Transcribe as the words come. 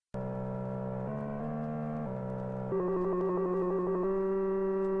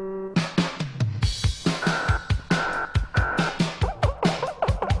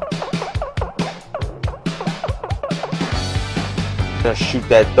gonna shoot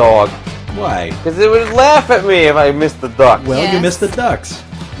that dog. Why? Because it would laugh at me if I missed the duck. Well, Yes. you missed the ducks.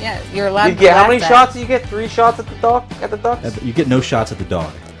 Yeah, you're allowed You to get how laugh many at. shots? You get 3 shots at the duck? At the ducks? You get no shots at the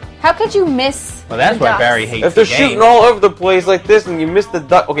dog. How could you miss? Well, that's the why ducks? Barry hates If they're the game. shooting all over the place like this and you miss the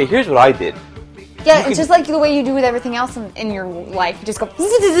duck, okay, here's what I did. Yeah, it's just like the way you do with everything else in your life. You just go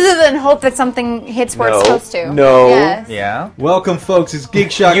and hope that something hits where it's supposed to. No. Yes. Yeah. Welcome, folks. It's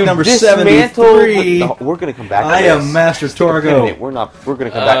Geek Shock You number dismantled 73. the- we're gonna come back to I this. am Master Just a minute, Torgo. We're not. We're gonna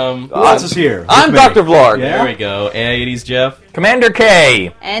come back. Who else is here? I'm With me. Dr. Vlog. Yeah? There we go. 80s Jeff. Commander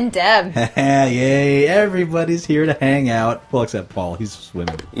K. And Deb. Yay, everybody's here to hang out. Well, except Paul. He's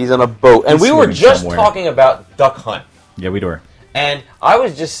swimming. He's on a boat, and He's we were swimming just somewhere. talking about duck hunt. Yeah, we do. And I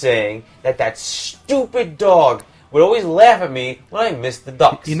was just saying that stupid dog would always laugh at me when I missed the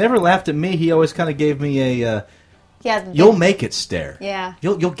ducks. He never laughed at me. He always kind of gave me a, Yeah. you'll make it stare. Yeah.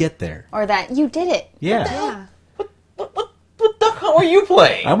 You'll get there. Or that you did it. Yeah. Yeah. What duck hunt were you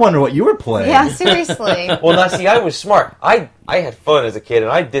playing? I wonder what you were playing. Yeah. Seriously. Well, now, see, I was smart. I had fun as a kid,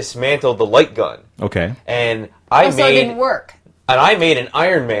 and I dismantled the light gun. Okay. And I So it didn't work. I made an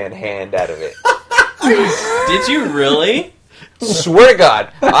Iron Man hand out of it. Did you really? Swear to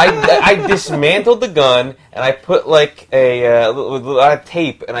God, I dismantled the gun and I put like a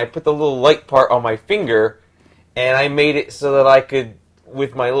tape and I put the little light part on my finger and I made it so that I could,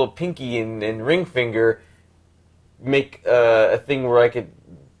 with my little pinky and ring finger, make a thing where I could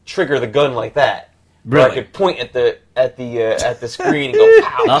trigger the gun like that. Where Really? I could point at the screen and go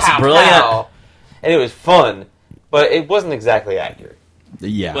pow, That's pow, brilliant. pow. And it was fun, but it wasn't exactly accurate.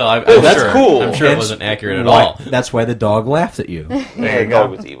 Yeah. Well, I'm that's sure. cool. I'm sure it And wasn't accurate at why- all. That's why the dog laughed at you. The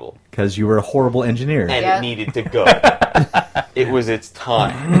dog was evil. Because you were a horrible engineer. And Yeah. it needed to go. It was its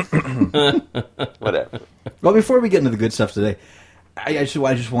time. Whatever. Well, before we get into the good stuff today, I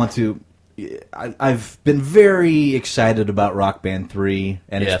just want to. I've been very excited about Rock Band 3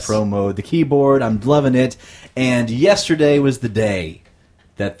 and Yes. its pro mode. The keyboard, I'm loving it. And yesterday was the day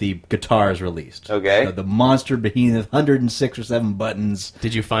that the guitar is released. Okay. The monster behemoth, 106 or 7 buttons.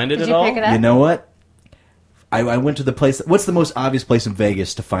 Did you find it Did at you all? pick it up? You know what? I went to the place. What's the most obvious place in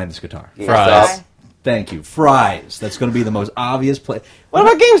Vegas to find this guitar? Fries. Thank you. Fry's. That's going to be the most obvious place. What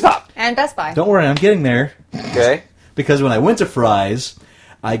about GameStop? And Best Buy. Don't worry, I'm getting there. Okay. Because when I went to Fry's,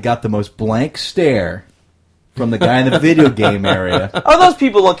 I got the most blank stare from the guy in the video game area. Oh, those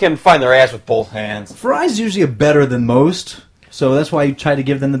people that can find their ass with both hands. Fry's usually are better than most, so that's why I try to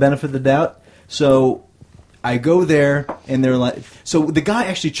give them the benefit of the doubt. So I go there, and they're like... So the guy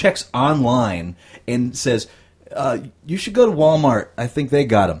actually checks online and says, you should go to Walmart. I think they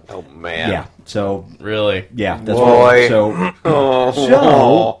got them. Oh, man. Yeah, so... Really? Yeah, that's Boy. right. So... Oh.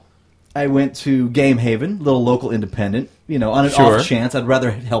 So, I went to Game Haven, little local independent. You know, on an Sure. off chance, I'd rather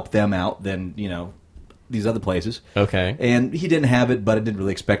help them out than, you know, these other places. Okay. And he didn't have it, but I didn't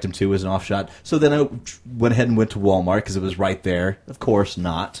really expect him to as an off shot. So then I went ahead and went to Walmart because it was right there. Of course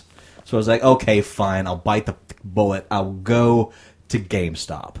not. So I was like, okay, fine, I'll bite the bullet. I'll go to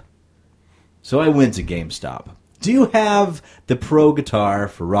GameStop. So I went to GameStop. Do you have the Pro guitar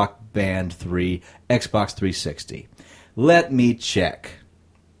for Rock Band 3 Xbox 360? Let me check.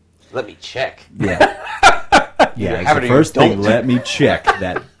 Let me check. Yeah. Yeah, have it's it the or you first thing. don't. Let me check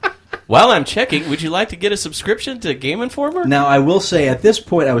that. While I'm checking, would you like to get a subscription to Game Informer? Now, I will say, at this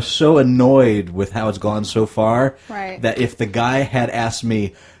point, I was so annoyed with how it's gone so far Right. that if the guy had asked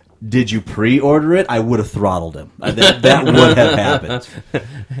me, did you pre-order it, I would have throttled him. That would have happened.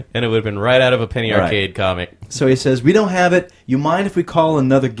 And it would have been right out of a Penny Right. Arcade comic. So he says, we don't have it. You mind if we call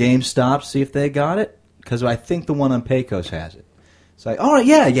another GameStop, see if they got it? Because I think the one on Pecos has it. So I, all right,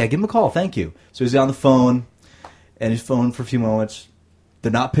 yeah, give him a call. Thank you. So he's on the phone, and he's phoned for a few moments.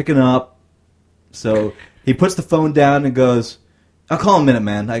 They're not picking up. So he puts the phone down and goes, I'll call in a minute,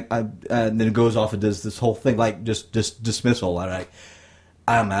 man. And then it goes off and does this whole thing, like just dismissal. All right,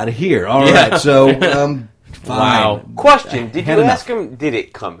 I'm out of here. All right, so fine. Wow. Question: Did Had you enough. ask him? Did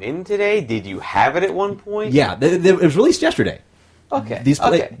it come in today? Did you have it at one point? Yeah, it was released yesterday. Okay.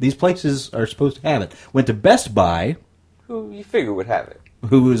 These places are supposed to have it. Went to Best Buy, Who you figure would have it?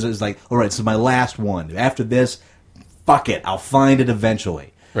 who is like, all right, this is my last one. After this, fuck it, I'll find it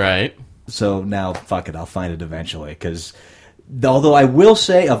eventually. Right. So now, fuck it, I'll find it eventually. Because although I will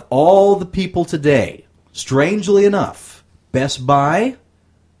say, of all the people today, strangely enough, Best Buy,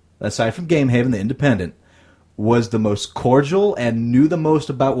 aside from Game Haven, the independent, was the most cordial and knew the most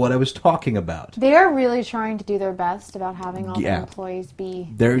about what I was talking about. They are really trying to do their best about having all Yeah. their employees be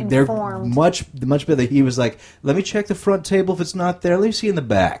They're informed. much better. He was like, let me check the front table if it's not there. Let me see in the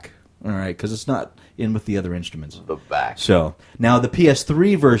back. All right, because it's not in with the other instruments. The back. So now the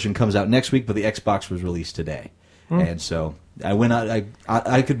PS3 version comes out next week, but the Xbox was released today. And so I went out.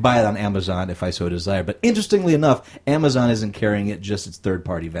 I could buy it on Amazon if I so desire. But interestingly enough, Amazon isn't carrying it; just its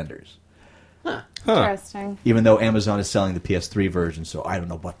third-party vendors. Interesting. Even though Amazon is selling the PS3 version, so I don't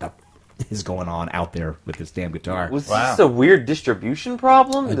know what the is going on out there with this damn guitar. Was this a weird distribution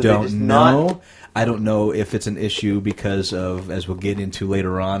problem? I Did they don't just know. not- I don't know if it's an issue because of, as we'll get into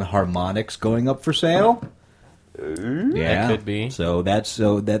later on, harmonics going up for sale. Yeah, That could be. So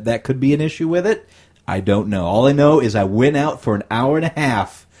that could be an issue with it. I don't know. All I know is I went out for an hour and a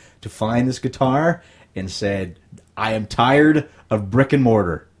half to find this guitar and said, I am tired of brick and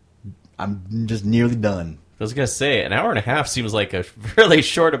mortar. I'm just nearly done. I was gonna say an hour and a half seems like a really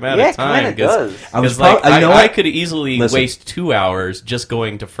short amount Yeah, of time. it kinda does. I could easily Listen. waste 2 hours just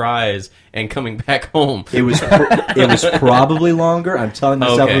going to Fry's and coming back home. It was probably longer. I'm telling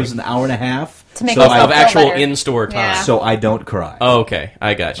myself Okay. it was an hour and a half. To make so yourself I, Of actual better. in-store time. Yeah. so I don't cry. Oh, okay,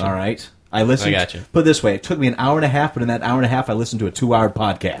 I got you. All right. I listened. I got you. Put it this way: it took me an hour and a half, but in that hour and a half, I listened to a 2-hour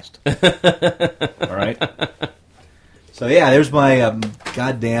podcast. All right. So yeah, there's my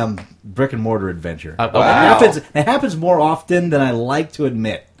goddamn brick and mortar adventure. Wow. It happens more often than I like to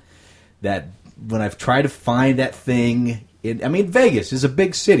admit. That when I've tried to find that thing, Vegas is a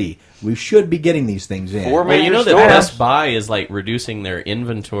big city. We should be getting these things in. Four Well, you major know that stores. Best Buy is like reducing their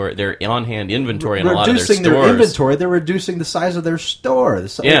inventory, their on-hand inventory in a lot of their Reducing stores. their inventory, they're reducing the size of their store.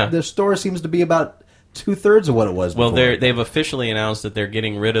 Yeah. Their store seems to be about 2/3 of what it was Well, before. they've officially announced that they're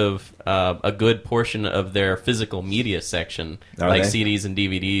getting rid of a good portion of their physical media section, Are like they? CDs and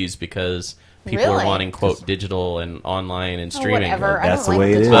DVDs, because people are Really? wanting quote digital and online and Oh, streaming. whatever. I That's don't the like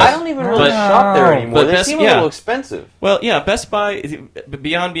way it the is. I don't even really But- shop there anymore. but They that's- seem a yeah. little expensive. Well, yeah, Best Buy,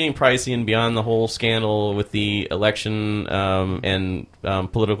 beyond being pricey and beyond the whole scandal with the election and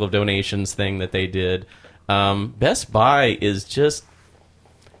political donations thing that they did, Best Buy is just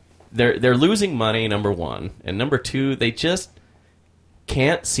they're losing money. Number one, and number two, they just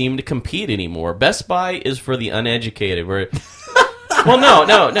can't seem to compete anymore. Best Buy is for the uneducated. Well, no.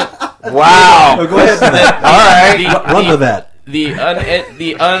 Wow. Oh, go ahead. All right. Run with that.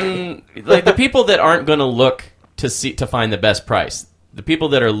 Like the people that aren't going to look to find the best price. The people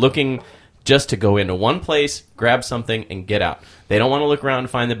that are looking just to go into one place, grab something, and get out. They don't want to look around to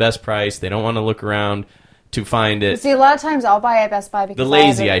find the best price. They don't want to look around to find it. See, a lot of times I'll buy at Best Buy because The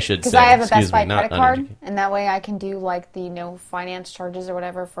lazy, I should because say. I have a Excuse Best Buy me, not credit card, uneducated. and that way I can do like the no finance charges or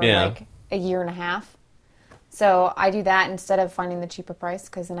whatever for Yeah. like a year and a half. So I do that instead of finding the cheaper price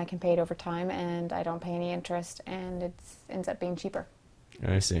because then I can pay it over time and I don't pay any interest and it ends up being cheaper.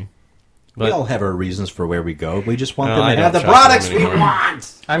 I see. We But all have our reasons for where we go. We just want No, them I to have the don't shop products them we anymore.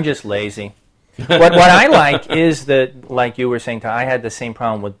 want. I'm just lazy. What I like is that, like you were saying, I had the same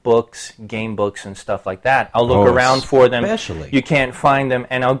problem with books, game books, and stuff like that. I'll look Oh, around for them. especially. You can't find them,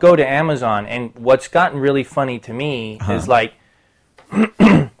 and I'll go to Amazon. And what's gotten really funny to me is like,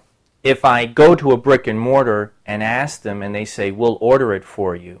 if I go to a brick and mortar and ask them, and they say we'll order it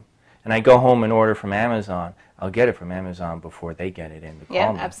for you, and I go home and order from Amazon, I'll get it from Amazon before they get it in to Yeah,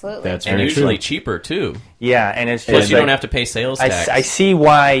 call me. absolutely. That's and very usually true. cheaper too. Yeah, and it's Plus, just you like, don't have to pay sales tax. I see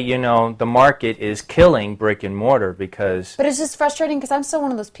why the market is killing brick and mortar because But it's just frustrating because I'm still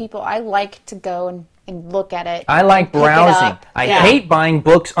one of those people. I like to go and look at it. I like pick it browsing. up. I Yeah. hate buying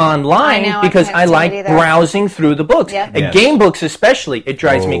books online I know, I because can't I do like it either. browsing through the books. Yep. And Yes. game books especially, it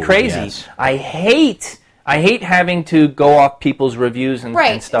drives me Oh, crazy. yes. I hate having to go off people's reviews and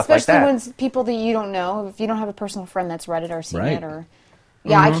Right, stuff like especially that. when it's people that you don't know. If you don't have a personal friend that's read it or seen Right. it, or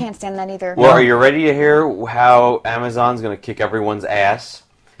I can't stand that either. Well, are you ready to hear how Amazon's going to kick everyone's ass?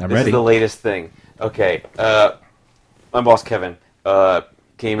 I'm This ready. is the latest thing. Okay, my boss Kevin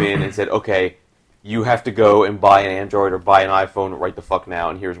came in and said, "Okay, you have to go and buy an Android or buy an iPhone right the fuck now."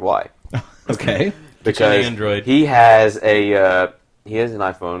 And here's why: Okay. because Android. he has an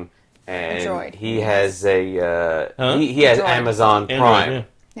iPhone and Android. he has a Huh? he has Android. Amazon Android, Prime.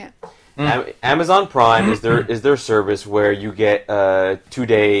 yeah. Yeah. Amazon Prime is their service where you get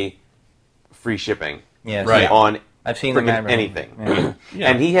 2-day free shipping Yes. Right. on I've seen them freaking advertising. anything. Yeah. Yeah.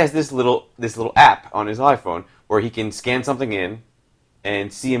 And he has this little app on his iPhone where he can scan something in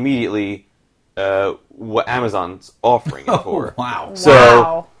and see immediately what Amazon's offering it for. Oh, wow. So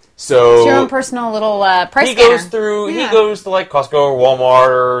Wow. so It's your own personal little price he scanner. goes through. Yeah. He goes to like Costco or Walmart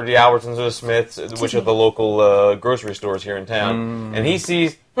or the Albertsons or the Smiths, which are the local grocery stores here in town, and he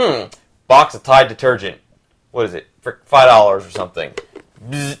sees box of Tide detergent. What is it? For $5 or something.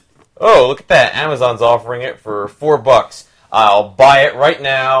 Bzz. Oh, look at that! Amazon's offering it for $4. I'll buy it right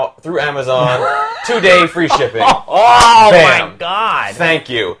now through Amazon. 2-day free shipping. Oh Bam. my God! Thank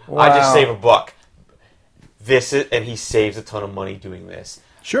you. I just Wow. save $1. And he saves a ton of money doing this.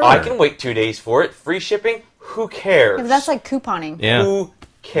 Sure. I can wait 2 days for it. Free shipping, Who cares? Because that's like couponing. Yeah. Who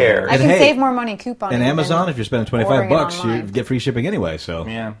cares? I And can hey, save more money couponing. And Amazon, than if you're spending ordering it $25, you online. get free shipping anyway. So,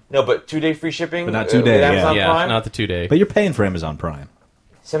 Yeah. No, but 2-day free shipping. But not with 2-day, Amazon Yeah, Prime? not the 2-day. but you're paying for Amazon Prime.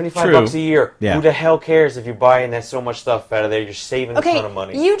 $75 a year. Yeah. Who the hell cares if you're buying that so much stuff out of there? You're saving a Okay, ton of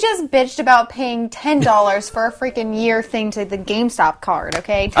money. you just bitched about paying $10 for a freaking year thing to the GameStop card,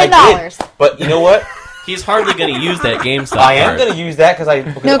 okay? $10. I did, but you know what? He's hardly going to use that GameStop I am card. going to use that because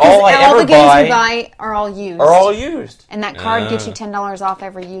No, because all I all ever the games buy you buy are all used. are all used. And that card gets you $10 off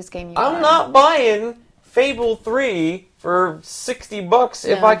every used game you buy. I'm not buying Fable 3 for $60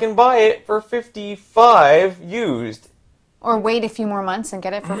 if No. I can buy it for $55 used. Or wait a few more months and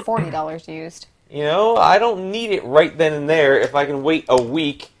get it for $40 used. You know, I don't need it right then and there. If I can wait a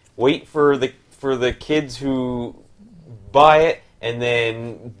week, wait for the kids who buy it and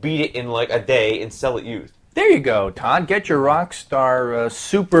then beat it in like a day and sell it used. There you go, Todd. Get your Rockstar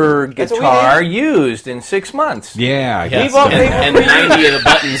Super That's what we guitar did. used in 6 months. Yeah. Yes, We bought and Fable 3. 90 of the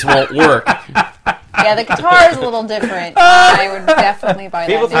buttons won't work. Yeah, the guitar is a little different. I would definitely buy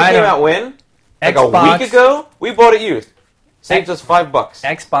Fable 3 that. came don't- out when? Like a Xbox. week ago? We bought it used. Saved us $5.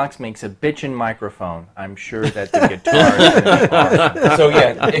 Xbox makes a bitchin' microphone. I'm sure that the guitar is So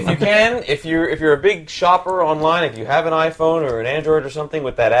yeah, if you can, if you're a big shopper online, if you have an iPhone or an Android or something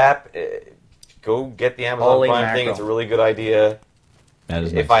with that app, go get the Amazon Holy Prime thing. mackerel. It's a really good idea. That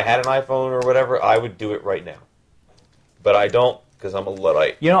is If nice. I had an iPhone or whatever, I would do it right now. But I don't because I'm a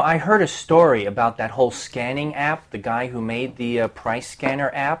Luddite. You know, I heard a story about that whole scanning app. The guy who made the price scanner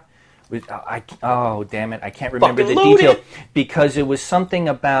app. Oh, damn it. I can't remember Fucking the load detail. it. Because it was something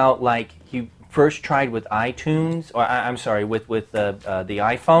about, like, he first tried with iTunes, or I'm sorry, with the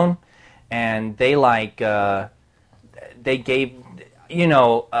iPhone. And they, like, they gave,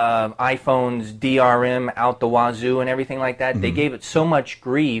 iPhone's DRM out the wazoo and everything like that. They gave it so much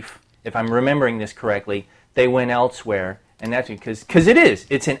grief, if I'm remembering this correctly, they went elsewhere. And that's because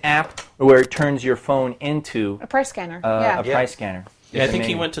it's an app where it turns your phone into A price scanner. a price scanner. Yeah, I It's think he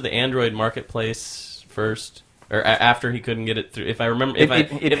amazing. went to the Android marketplace first, or after he couldn't get it through. If I remember, if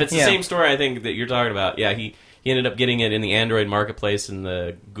it's the yeah. same story, I think that you're talking about. Yeah, he ended up getting it in the Android marketplace, and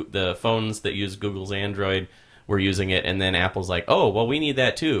the phones that use Google's Android were using it, and then Apple's like, oh, well, we need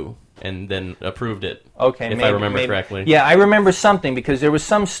that too, and then approved it. Okay, if maybe, I remember maybe. correctly. Yeah, I remember something because there was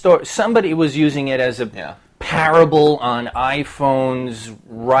some story. Somebody was using it as a Yeah. parable on iPhone's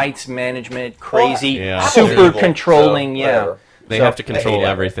rights management, crazy, Yeah. super Apple's evil, controlling. so yeah, whatever. They So- have to I hate control Apple.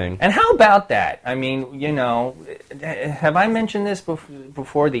 everything. And how about that? I mean, have I mentioned this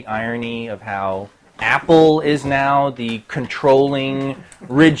before? The irony of how Apple is now the controlling,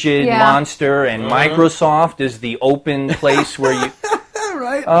 rigid Yeah. monster, and Microsoft is the open place where you.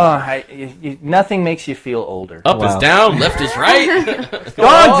 right. Nothing makes you feel older. Up Wow. is down, left is right.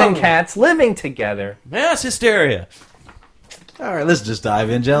 Dogs and cats living together. Mass hysteria. All right, let's just dive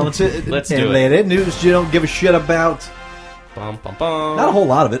in, gentlemen. Let's do and it. lay in news you don't give a shit about. Bum, bum, bum. Not a whole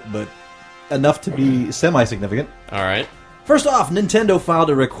lot of it, but enough to be semi-significant. All right. First off, Nintendo filed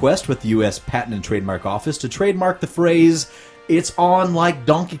a request with the U.S. Patent and Trademark Office to trademark the phrase, "It's on like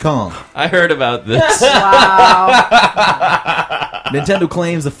Donkey Kong." I heard about this. Wow. Nintendo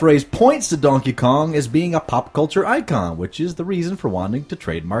claims the phrase points to Donkey Kong as being a pop culture icon, which is the reason for wanting to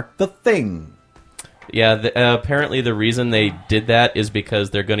trademark the thing. Yeah, apparently the reason they did that is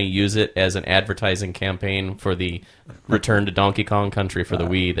because they're going to use it as an advertising campaign for the Return to Donkey Kong Country for the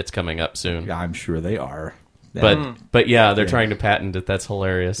Wii that's coming up soon. Yeah, I'm sure they are. But yeah, they're trying to patent it. That's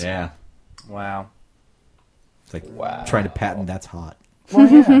hilarious. Yeah. Wow. It's like trying to patent that's hot.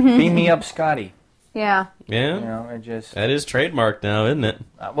 Beam me up, Scotty. Yeah. Yeah, You know, it just. that is trademarked now, isn't it?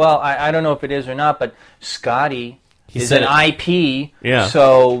 Well, I don't know if it is or not, but Scotty is said an IP. Yeah.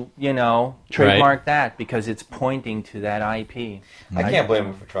 So, trademark that because it's pointing to that IP. I can't blame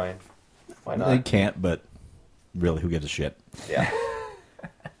him for trying. Why They not? can't, but really, who gives a shit? Yeah.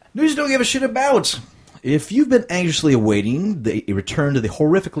 News you don't give a shit about. If you've been anxiously awaiting the return to the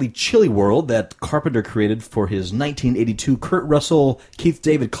horrifically chilly world that Carpenter created for his 1982 Kurt Russell, Keith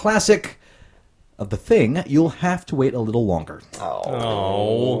David classic of The Thing, you'll have to wait a little longer.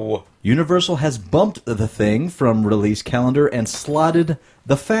 Oh. Universal has bumped The Thing from release calendar and slotted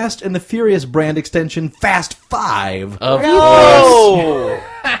the Fast and the Furious brand extension Fast 5, Of Oh.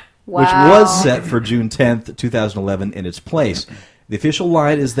 which Wow. was set for June 10th, 2011 in its place. The official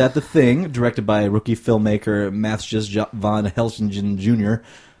line is that The Thing, directed by rookie filmmaker Mathias von Helsingen Jr.,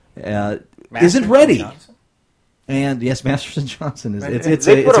 isn't ready. Johnson? And yes, Masterson Johnson is it's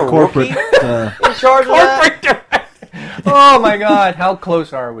They a put a corporate. In charge of that? Oh my God! How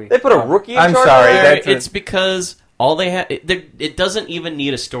close are we? They put a rookie in I'm charge sorry, of that? that's It's because all they have, it doesn't even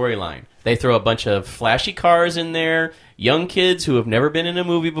need a storyline. They throw a bunch of flashy cars in there, young kids who have never been in a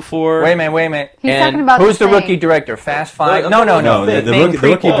movie before. Wait a minute. He's And talking about Who's the Thing. rookie director? Fast Five? No, No. the Thing rookie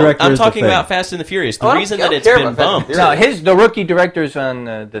prequel. director I'm is The talking Thing. about Fast and the Furious. The I don't- reason I don't that it's care been about Fast and bumped. Furious. No, the rookie director's on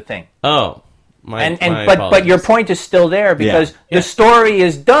the Thing. Oh, my But apologies. your point is still there because Yeah. the story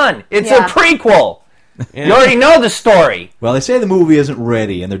is done. It's Yeah. a prequel. Yeah. You already know the story. Well, they say the movie isn't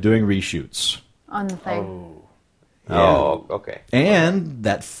ready, and they're doing reshoots. On the Thing. Oh, okay. And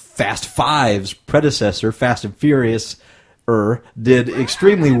that Fast Five's predecessor, Fast and Furious, did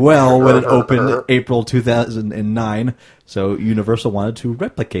extremely well when it opened April 2009. So Universal wanted to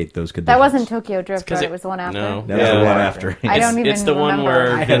replicate those conditions. That wasn't Tokyo Drift, 'cause right? it- It was the one after. no. That was the Yeah. one after. I don't even It's the one remember.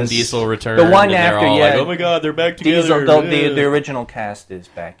 where I Vin had a- Diesel returned. The one and they're after, all yeah. like, oh my god, they're back together. Diesel, the original cast is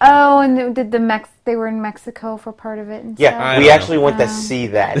back. Oh, and they were in Mexico for part of it and Yeah, stuff. I we don't actually went to see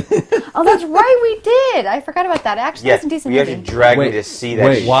that. Oh, that's right, we did. I forgot about that. Actually, Yeah, that's a decent we actually movie. dragged me Wait, to see that.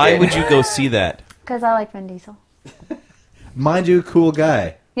 wait. shit. Why would you go see that? Because I like Vin Diesel. Mind you, cool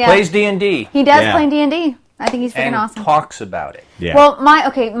guy. Yeah. Plays D&D He does Yeah. play D&D. I think he's freaking and awesome. talks about it. Yeah. Well,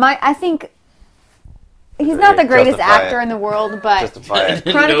 I think he's not the greatest Justify actor it. in the world, but Justify it.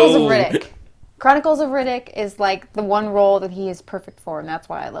 Chronicles No. of Riddick. Chronicles of Riddick is like the one role that he is perfect for, and that's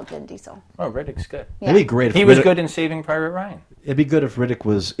why I love Vin Diesel. Oh, Riddick's good. Yeah. It'd be great if He was Riddick- good in Saving Private Ryan. It'd be good if Riddick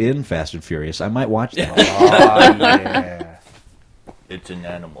was in Fast and Furious. I might watch that. Oh, yeah. It's an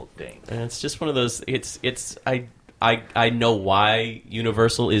animal thing. And it's just one of those. I know why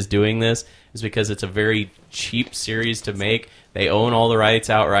Universal is doing this is because it's a very cheap series to make. They own all the rights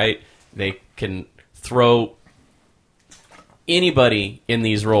outright. They can throw anybody in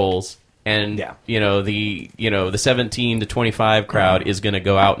these roles, and Yeah. the 17 to 25 crowd is going to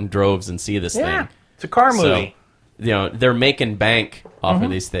go out in droves and see this Yeah. thing. It's a car So, movie. they're making bank off of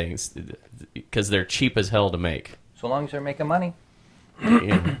these things because they're cheap as hell to make. So long as they're making money.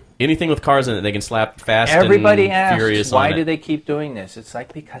 Anything with cars in it, they can slap Fast Everybody and Furious asks, why on do it. they keep doing this? It's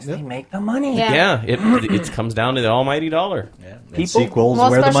like, because they make the money. Yeah. Yeah, it comes down to the almighty dollar. And People- sequels,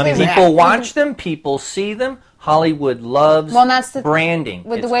 Well, where the especially money's with- at. People watch them. People see them. Hollywood loves Well, and that's the branding.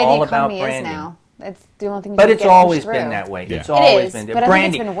 with it's the way all the about economy is branding. now. It's the only thing. You But can it's get always pushed been through. that way. Yeah. It's always been but I think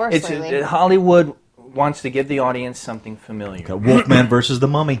branding. it's been worse It's lately. Hollywood wants to give the audience something familiar. Wolfman versus the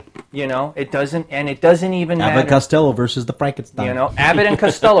Mummy. You know, it doesn't even Abbott matter. Costello versus the Frankenstein. You know, Abbott and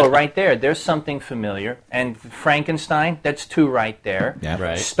Costello right there. There's something familiar. And Frankenstein, that's two right there. Yeah.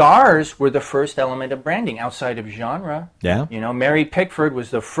 Right. Stars were the first element of branding outside of genre. Yeah. You know, Mary Pickford was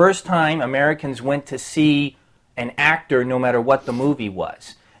the first time Americans went to see an actor no matter what the movie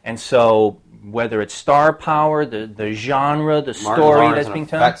was. And so whether it's star power, the genre, the Martin story Lawrence that's in a being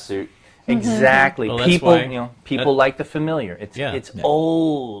fat told. suit. Exactly. Well, that's people, why- people that- like the familiar. It's Yeah. it's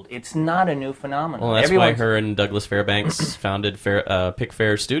old. It's not a new phenomenon. Well, that's Everyone's- why her and Douglas Fairbanks founded Pick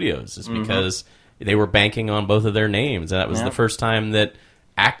Fair Studios, is Mm-hmm. because they were banking on both of their names. And that was Yeah. the first time that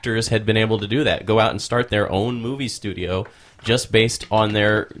actors had been able to do that, go out and start their own movie studio just based on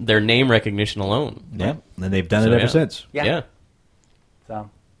their name recognition alone. Yeah. And they've done So, it ever yeah. since. Yeah. Yeah. So,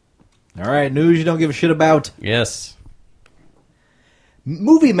 All right, news you don't give a shit about. Yes.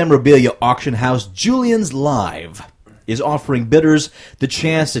 Movie memorabilia auction house Julian's Live is offering bidders the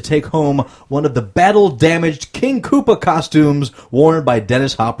chance to take home one of the battle-damaged King Koopa costumes worn by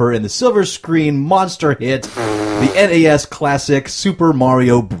Dennis Hopper in the silver screen monster hit, the NES classic Super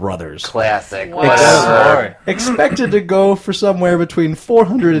Mario Brothers. Classic. Wow. Whatever. sorry. Expected to go for somewhere between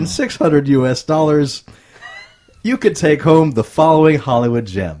 $400 and $600 US. You could take home the following Hollywood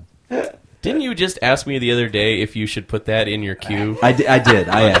gem. Didn't you just ask me the other day if you should put that in your queue I did.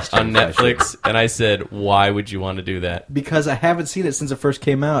 I asked you on if I should. Netflix? And I said, why would you want to do that? Because I haven't seen it since it first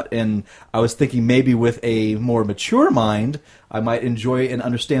came out, and I was thinking maybe with a more mature mind, I might enjoy and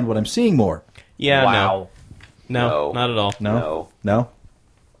understand what I'm seeing more. Yeah, wow. no, No. not at all. No? No?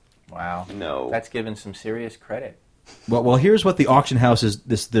 Wow. No. That's given some serious credit. Well, here's what the auction house is,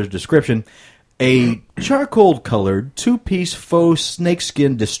 their description. A charcoal-colored, two-piece faux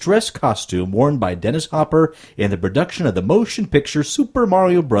snakeskin distress costume worn by Dennis Hopper in the production of the motion picture Super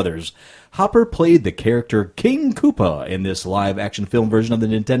Mario Brothers. Hopper played the character King Koopa in this live-action film version of the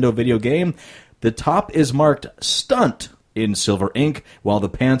Nintendo video game. The top is marked Stunt in silver ink, while the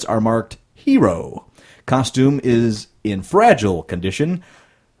pants are marked Hero. Costume is in fragile condition,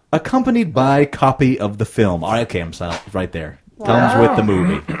 accompanied by copy of the film. Okay, I'm silent right there. Comes with the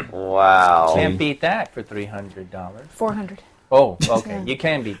movie. Wow. Can't beat that for $300. 400. Oh, okay. You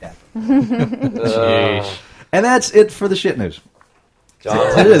can beat that. Jeez. And that's it for the shit news. John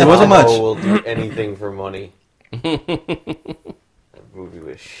There wasn't much. will do anything for money. That movie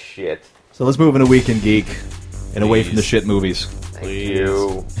was shit. So let's move into Weekend Geek. and away from the shit movies. Thank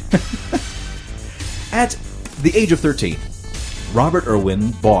you. At the age of 13, Robert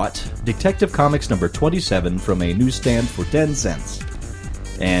Irwin bought Detective Comics number 27 from a newsstand for 10 cents.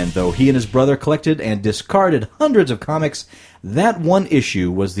 And though he and his brother collected and discarded hundreds of comics, that one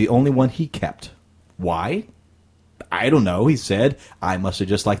issue was the only one he kept. Why? I don't know, he said. I must have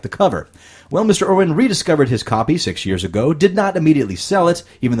just liked the cover. Well, Mr. Irwin rediscovered his copy 6 years ago, did not immediately sell it,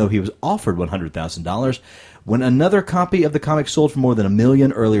 even though he was offered $100,000. When another copy of the comic sold for more than $1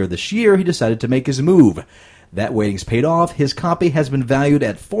 million earlier this year, he decided to make his move. That waiting's paid off. His copy has been valued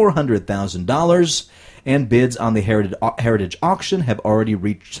at $400,000, and bids on the Heritage auction have already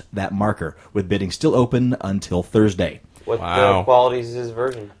reached that marker, with bidding still open until Thursday. What Wow. quality is his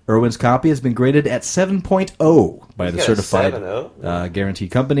version? Irwin's copy has been graded at 7.0 by He's the got a certified 7.0? guarantee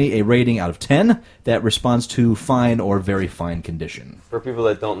company, a rating out of 10 that responds to fine or very fine condition. For people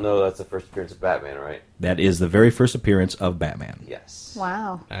that don't know, that's the first appearance of Batman, right? That is the very first appearance of Batman. Yes.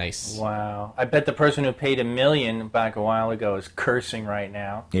 Wow. Nice. Wow. I bet the person who paid $1 million back a while ago is cursing right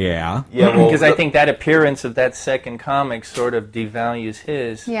now. Yeah. Yeah, well, Because I think that appearance of that second comic sort of devalues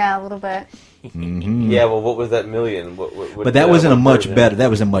his. Yeah, a little bit. Yeah, well, what was that million? What, But that was in a what much version? better. That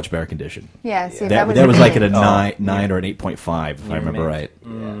was in much better condition. Yeah, see, That was, was like at a amazing. 9 or an 8.5, if I remember right.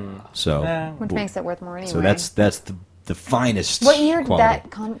 So, Which makes it worth more anyway. so that's the finest. What year did quality. that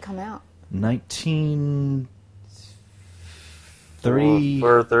comic come out? 1930.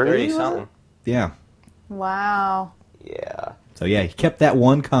 For 30 30 something. Yeah. Wow. Yeah. So yeah, he kept that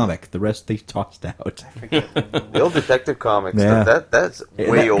one comic. The rest they tossed out. The old Detective Comics, Yeah. that's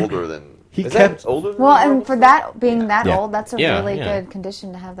way older than... He is kept- that older than Well, Marvel and for stuff? that being that Yeah. old, that's a Yeah, really yeah. good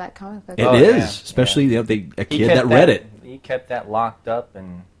condition to have that comic book. It Oh, is, yeah. especially a He kid kept that read it. He kept that locked up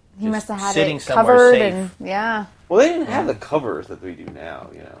and He just must have had sitting it somewhere covered safe. and yeah. Well, they didn't have the covers that we do now,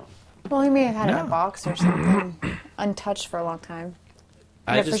 you know. Well, he may have had it in a box or something, untouched for a long time.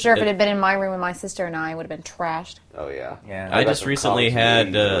 But for sure, if it had been in my room with my sister and I, it would have been trashed. Oh, yeah. Yeah. I got just some recently comics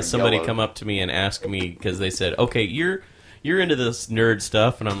in the 80s that had were somebody yellow. come up to me and ask me because they said, "Okay, you're into this nerd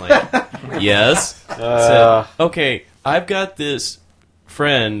stuff," and I'm like, "Yes." Said, "Okay, I've got this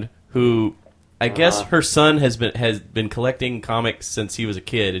friend who I guess her son has been collecting comics since he was a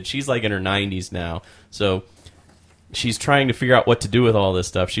kid, and she's like in her 90s now. So she's trying to figure out what to do with all this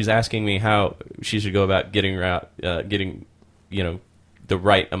stuff. She's asking me how she should go about getting the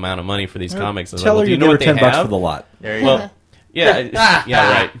right amount of money for these comics. I was Tell like, her "Do you know give her what they $10 have?" for the lot. There you Well, yeah,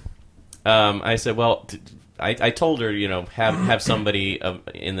 yeah, right. I said, well, I told her, have somebody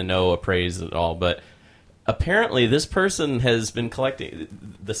in the know appraise it all, but apparently this person has been collecting.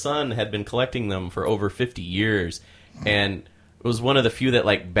 The son had been collecting them for over 50 years, and it was one of the few that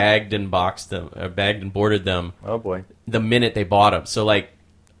like bagged and boarded them. Oh boy. The minute they bought them, so like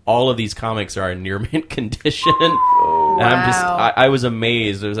all of these comics are in near mint condition. And Wow. I was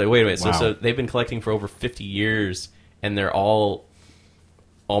amazed. I was like, wait a minute. Wow. So they've been collecting for over 50 years, and they're all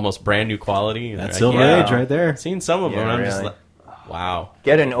almost brand new quality. And That's they're like, Silver yeah. Age right there. I've seen some of them. Yeah, and I'm just really. like, wow.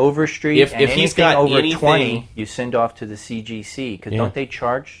 Get an Overstreet, If and he's anything got over anything- 20, you send off to the CGC. Because Yeah. don't they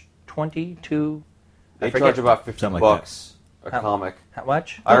charge 22? I They forget. charge about 50 Something like bucks a How- comic. How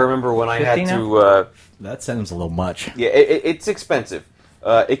much? I remember when I had 50 now? to... That sounds a little much. yeah, it's expensive.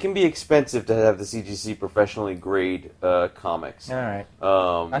 It can be expensive to have the CGC professionally grade comics. All right.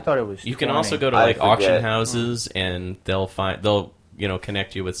 Um, I thought it was You can 20. also go to I like auction forget. houses, and they'll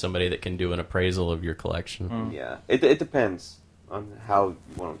connect you with somebody that can do an appraisal of your collection. yeah, it depends on how you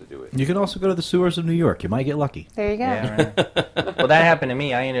want them to do it. You can also go to the sewers of New York. You might get lucky. There you go. Yeah, right. Well, that happened to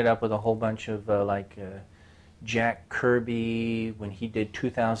me. I ended up with a whole bunch of Jack Kirby when he did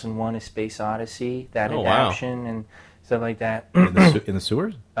 2001: A Space Odyssey, that Oh, wow. adaptation and stuff like that. In the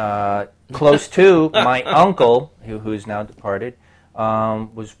sewers? Close to my uncle, who's now departed,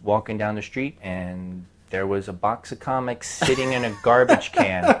 was walking down the street and there was a box of comics sitting in a garbage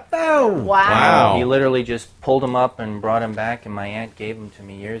can. Wow. He literally just pulled them up and brought them back, and my aunt gave them to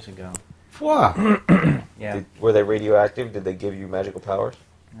me years ago. Wow. Yeah. Were they radioactive? Did they give you magical powers?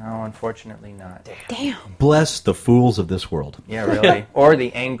 No, unfortunately not. Damn. Bless the fools of this world. Yeah, really. Or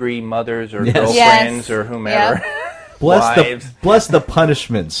the angry mothers or Yes. girlfriends Yes. or whomever. Yep. Bless the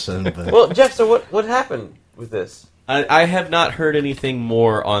punishments. And the, Well, Jeff, so what happened with this? I have not heard anything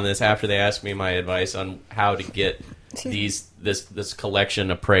more on this after they asked me my advice on how to get this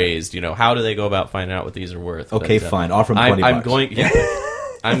collection appraised. How do they go about finding out what these are worth? okay, But, fine. Offer them 20 I'm bucks. going. Yeah,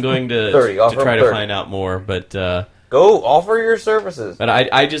 I'm going to 30, offer to try him to 30. find out more. But Go offer your services.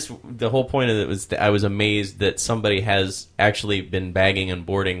 I just the whole point of it was that I was amazed that somebody has actually been bagging and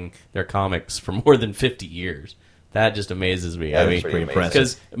boarding their comics for more than 50 years. That just amazes me. That I is mean, pretty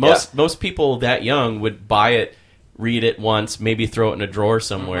impressive. because most people that young would buy it read it once, maybe throw it in a drawer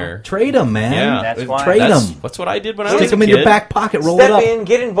somewhere. Trade them, man. Yeah, That's why. Trade That's, them. that's what I did when I was Stick a them in kid. your back pocket. Roll it Step up. in,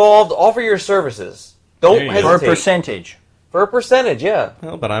 get involved, offer your services. Don't There you go. For a hesitate. percentage. For a percentage, yeah.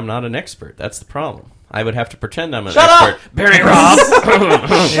 Well, but I'm not an expert. That's the problem. I would have to pretend I'm an Shut up! expert. Barry Robb.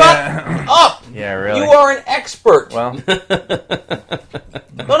 Shut up! Yeah, really. You are an expert. Well, Don't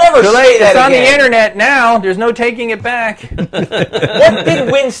ever too say late. that It's on the again. internet now. There's no taking it back. What did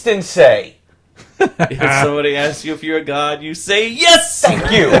Winston say? If somebody asks you if you're a god, you say yes.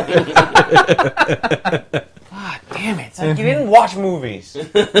 Thank you. God damn it. It's like you didn't watch movies.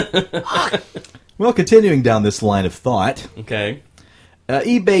 Well, continuing down this line of thought, Okay.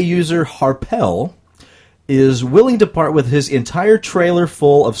 eBay user Harpel is willing to part with his entire trailer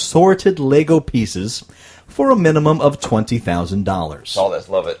full of sorted Lego pieces for a minimum of $20,000. All this,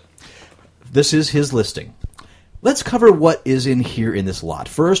 love it. This is his listing. Let's cover what is in here in this lot.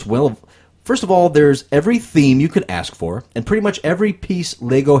 First of all, there's every theme you could ask for, and pretty much every piece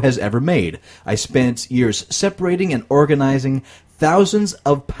Lego has ever made. I spent years separating and organizing thousands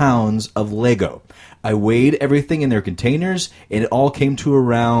of pounds of Lego. I weighed everything in their containers, and it all came to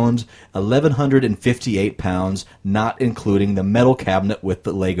around 1,158 pounds, not including the metal cabinet with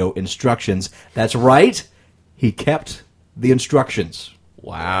the Lego instructions. That's right, he kept the instructions.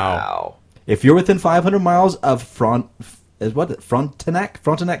 Wow. If you're within 500 miles of Frontenac,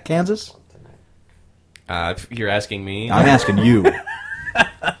 Kansas? You're asking me? I'm asking you.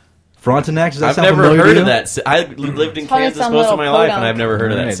 Frontenac, does that I've sound never familiar heard to of you? that. I lived in Probably Kansas some most of little my life, and podunk. I've never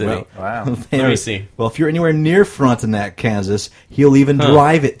heard of that Right, city. well, Wow. Let me see. Well, if you're anywhere near Frontenac, Kansas, he'll even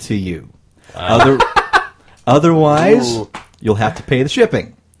drive it to you. Otherwise, Ooh. you'll have to pay the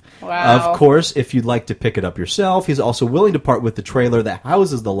shipping. Wow. Of course, if you'd like to pick it up yourself, he's also willing to part with the trailer that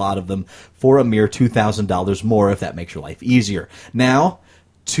houses the lot of them for a mere $2,000 more if that makes your life easier. Now,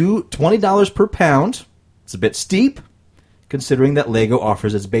 $20 per pound. It's a bit steep, considering that Lego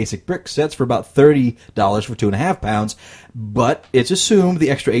offers its basic brick sets for about $30 for 2.5 pounds, but it's assumed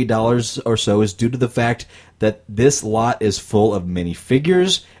the extra $8 or so is due to the fact that this lot is full of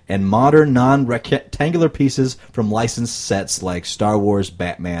minifigures and modern non-rectangular pieces from licensed sets like Star Wars,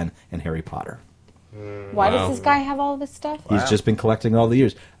 Batman, and Harry Potter. Why Wow. does this guy have all this stuff? He's just been collecting all the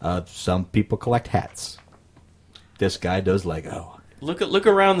years. Some people collect hats. This guy does Lego. Look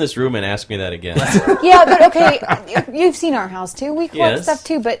around this room and ask me that again. Yeah, but okay, you've seen our house too. We collect Yes. stuff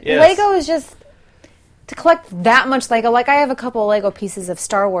too, but Yes. Lego is just to collect that much Lego. Like I have a couple Lego pieces of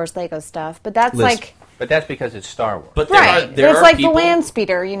Star Wars Lego stuff, but that's Listen. like But that's because it's Star Wars. But there right. are, there it's are like people, the land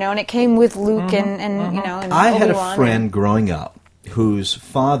speeder, and it came with Luke and you know. And I had Obi-Wan a friend growing up whose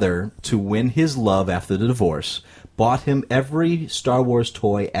father, to win his love after the divorce, bought him every Star Wars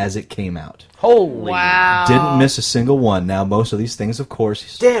toy as it came out. Holy. Wow. Didn't miss a single one. Now, most of these things, of course,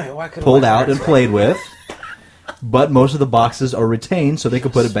 he's Damn it, why couldn't pulled my out and parents played with, but most of the boxes are retained so they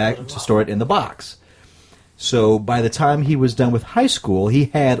could put it back to store it in the box. So by the time he was done with high school, he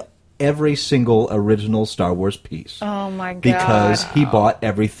had every single original Star Wars piece. Oh my god. Because he bought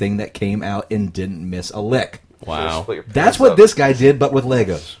everything that came out and didn't miss a lick. Wow. Split your That's pants what up. this guy did, but with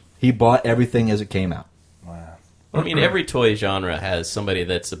Legos. He bought everything as it came out. I mean, every toy genre has somebody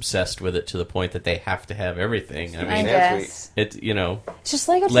that's obsessed with it to the point that they have to have everything. I I mean, guess it's it's just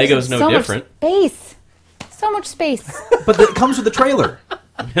Lego. Lego's takes no so different. Much space. So much space. But it comes with a trailer.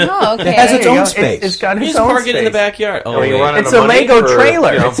 Oh, okay. It has its There you own go. space. It's got you its just own park it in the space. backyard. Oh, Or you wait. run out It's of a money Lego for,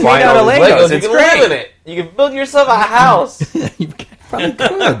 trailer. You know, It's made buying out all of these Legos. You It's can great. live in it. You can build yourself a house You probably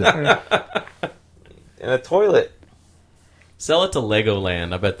could. and a toilet. Sell it to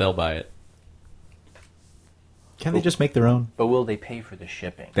Legoland. I bet they'll buy it. Can they just make their own? But will they pay for the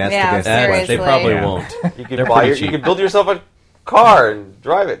shipping? That's Yeah, the best That, Seriously. they probably Yeah. won't. You could They're buy pretty you cheap. could build yourself a car and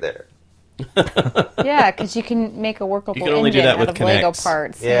drive it there. Yeah, because you can make a workable You can only do engine that out with of Lego Connects.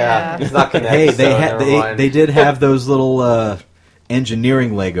 parts. Yeah, it's not connected. Hey, they so had never mind. they did have those little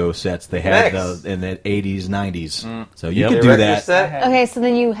engineering Lego sets they had Next. in the 80s, 90s. So you Yep. could They do wrecked your that. set? Okay, so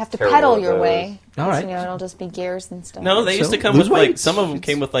then you have to Terrible pedal at your those. way. All right. So, it'll just be gears and stuff. No, they used So, to come lose with like weight. some of them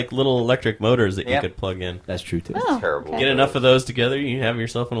came with like little electric motors that you Yep. could plug in. That's true too. Oh, Terrible. okay. Get enough of those together, you have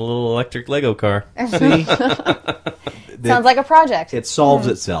yourself in a little electric Lego car. See, Sounds like a project. it solves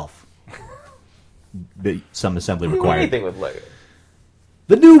itself. Some assembly You can do required. anything with Lego.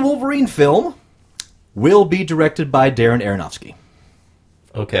 The new Wolverine film will be directed by Darren Aronofsky.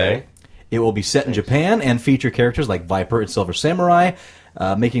 Okay. It will be set in Japan and feature characters like Viper and Silver Samurai,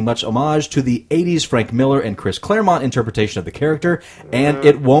 making much homage to the 80s Frank Miller and Chris Claremont interpretation of the character. And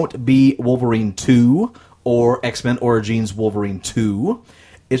it won't be Wolverine 2 or X-Men Origins Wolverine 2.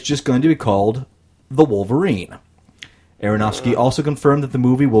 It's just going to be called The Wolverine. Aronofsky also confirmed that the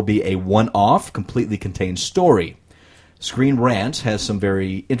movie will be a one-off, completely contained story. Screen Rant has some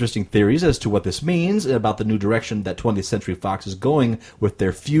very interesting theories as to what this means about the new direction that 20th Century Fox is going with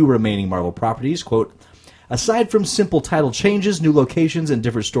their few remaining Marvel properties. Quote, aside from simple title changes, new locations, and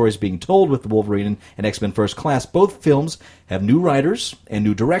different stories being told with the Wolverine and X-Men First Class, both films have new writers and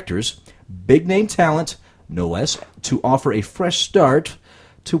new directors, big-name talent, no less, to offer a fresh start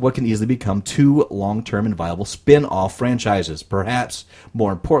to what can easily become two long-term and viable spin-off franchises. Perhaps,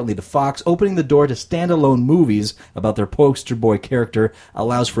 more importantly to Fox, opening the door to standalone movies about their poster boy character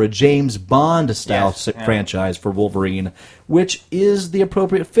allows for a James Bond-style franchise for Wolverine, which is the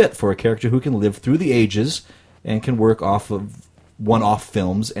appropriate fit for a character who can live through the ages and can work off of one-off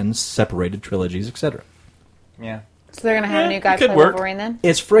films and separated trilogies, etc. Yeah. So they're going to have a new guy could play work. Wolverine then?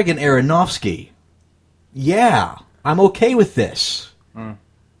 It's friggin' Aronofsky. Yeah, I'm okay with this.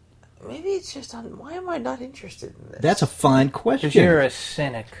 Maybe it's just on. Why am I not interested in this? That's a fine question. Because you're a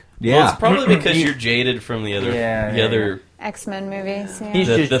cynic. Yeah. Well, it's probably because you're jaded from the other, Yeah, the yeah, other, X-Men movies. Yeah. He's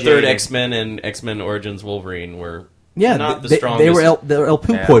the, just the third jaded. X-Men and X-Men Origins Wolverine were Yeah, not the they strongest. were El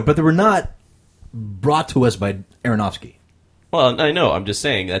Pupoy, but they were not brought to us by Aronofsky. Well, I know. I'm just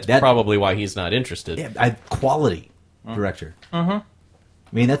saying that's That- probably why he's not interested. Yeah, quality director. Mm-hmm. I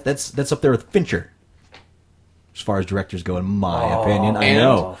mean, that's up there with Fincher, as far as directors go, in my opinion. I and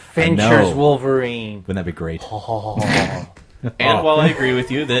know. Fincher's I know. Wolverine. Wouldn't that be great? And while I agree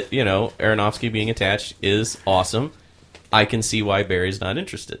with you that, Aronofsky being attached is awesome, I can see why Barry's not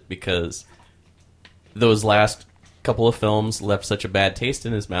interested, because those last couple of films left such a bad taste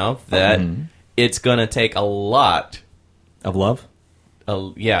in his mouth that it's going to take a lot, Of love? a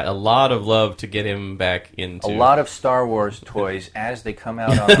lot of love to get him back into... A lot of Star Wars toys as they come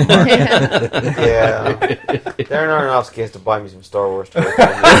out on the market. Yeah. Darren Aronofsky has to buy me some Star Wars toys.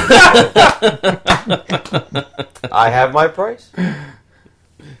 I have my price.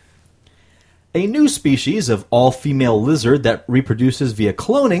 A new species of all-female lizard that reproduces via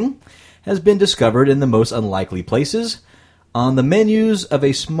cloning has been discovered in the most unlikely places, on the menus of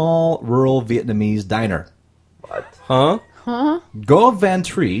a small rural Vietnamese diner. What? Huh? Go Van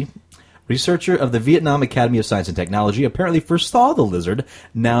Tree, researcher of the Vietnam Academy of Science and Technology, apparently first saw the lizard,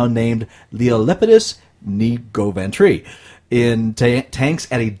 now named Leolepidus niggovantri, in tanks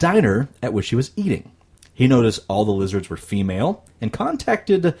at a diner at which he was eating. He noticed all the lizards were female and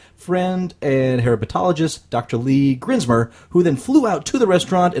contacted friend and herpetologist Dr. Lee Grinsmer, who then flew out to the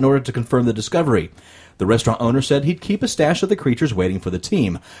restaurant in order to confirm the discovery. The restaurant owner said he'd keep a stash of the creatures waiting for the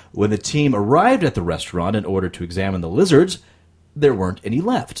team. When the team arrived at the restaurant in order to examine the lizards, there weren't any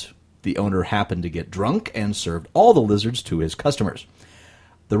left. The owner happened to get drunk and served all the lizards to his customers.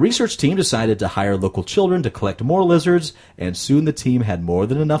 The research team decided to hire local children to collect more lizards, and soon the team had more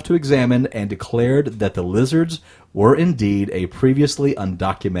than enough to examine and declared that the lizards were indeed a previously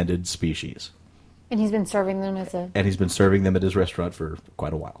undocumented species. And he's been serving them as a... And he's been serving them at his restaurant for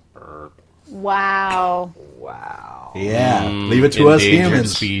quite a while. Wow. Wow. Yeah, leave it to us Endangered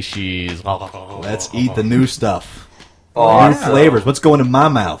humans. species. Let's eat the new stuff. Awesome. New flavors. What's going in my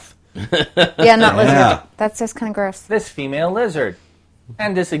mouth? Yeah, not lizard. Yeah. That's just kind of gross. This female lizard.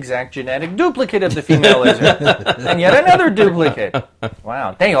 And this exact genetic duplicate of the female lizard. And yet another duplicate.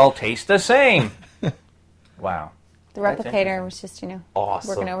 Wow. They all taste the same. Wow. The replicator was just, Awesome.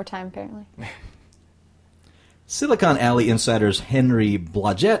 working overtime apparently. Silicon Alley Insider's Henry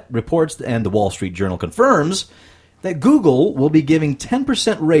Blodgett reports, and the Wall Street Journal confirms, that Google will be giving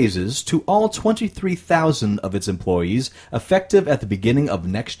 10% raises to all 23,000 of its employees effective at the beginning of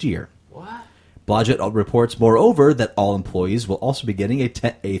next year. What? Blodgett reports, moreover, that all employees will also be getting a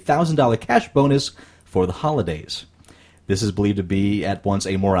 $1,000 cash bonus for the holidays. This is believed to be at once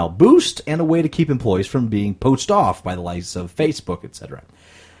a morale boost and a way to keep employees from being poached off by the likes of Facebook, etc.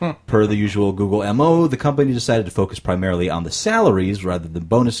 Per the usual Google MO, the company decided to focus primarily on the salaries rather than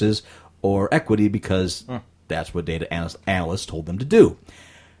bonuses or equity because that's what data analysts told them to do.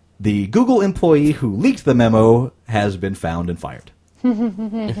 The Google employee who leaked the memo has been found and fired.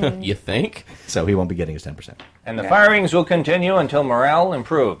 You think? So he won't be getting his 10%. And the firings will continue until morale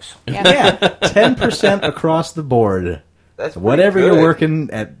improves. Yeah, 10% across the board. That's pretty Whatever good. you're working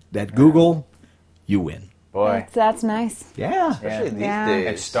at Google, you win. Boy. That's nice. Yeah. Especially these Yeah. days.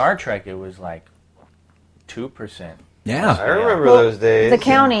 At Star Trek, it was like 2%. I Yeah. remember those days. The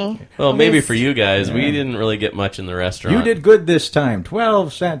county. Well, maybe These- for you guys, we didn't really get much in the restaurant. You did good this time.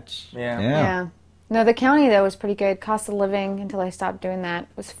 12 cents. Yeah. Yeah. No, the county, though, was pretty good. Cost of living, until I stopped doing that,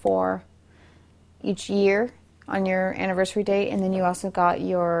 was $4 each year on your anniversary date. And then you also got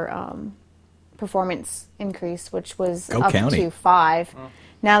your performance increase, which was Go up county. to $5.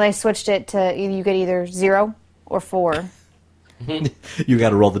 Now they switched it to you get either 0 or 4. You got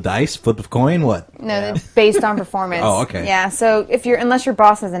to roll the dice, flip a coin, what? No, that's based on performance. Oh, okay. Yeah, so unless your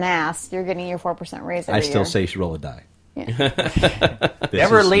boss is an ass, you're getting your 4% raise every I still year. say you should roll a die.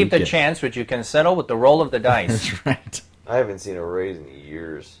 Never leave the chance which you can settle with the roll of the dice. That's right. I haven't seen a raise in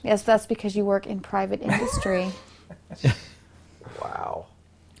years. Yes, that's because you work in private industry. Wow.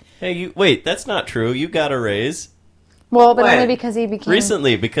 Hey, wait, that's not true. You got a raise Well, but When? only because he became...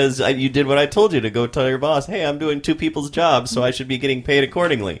 recently because you did what I told you to go tell your boss, hey, I'm doing two people's jobs, so I should be getting paid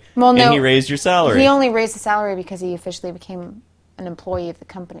accordingly. Well, no, and he raised your salary. He only raised the salary because he officially became an employee of the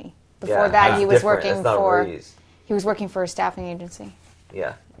company. Before that, that's he was different. working That's not a for... raise. He was working for a staffing agency.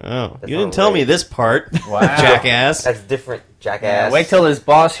 Yeah. Oh, That's you not didn't tell me raised. this part, Wow. jackass. That's different, Yeah, jackass. wait till his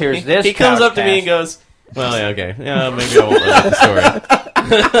boss hears this. He comes up to me and goes, well, yeah, okay. Yeah, maybe I won't write the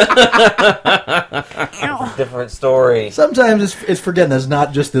story. Different story. Sometimes it's forgetting there's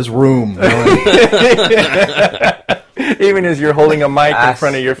not just this room. Even as you're holding a mic in Ass.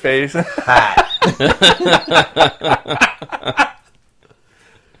 front of your face. Hat.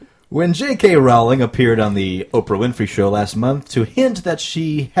 When J.K. Rowling appeared on the Oprah Winfrey Show last month to hint that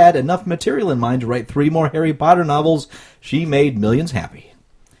she had enough material in mind to write 3 more Harry Potter novels, she made millions happy.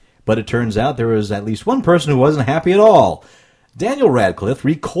 But it turns out there was at least one person who wasn't happy at all. Daniel Radcliffe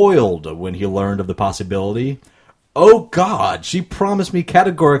recoiled when he learned of the possibility. Oh God, she promised me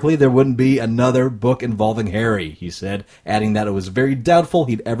categorically there wouldn't be another book involving Harry, he said, adding that it was very doubtful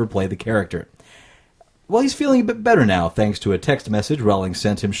he'd ever play the character. Well, he's feeling a bit better now, thanks to a text message Rowling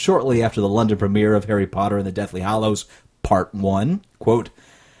sent him shortly after the London premiere of Harry Potter and the Deathly Hallows Part 1. Quote,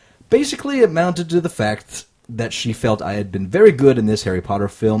 basically, it amounted to the fact that she felt I had been very good in this Harry Potter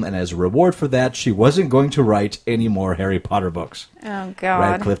film, and as a reward for that, she wasn't going to write any more Harry Potter books. Oh, God.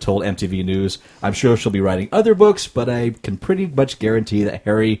 Radcliffe told MTV News, I'm sure she'll be writing other books, but I can pretty much guarantee that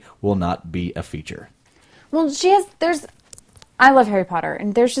Harry will not be a feature. Well, I love Harry Potter,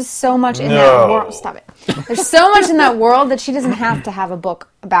 and there's just so much in that world. Stop it. There's so much in that world that she doesn't have to have a book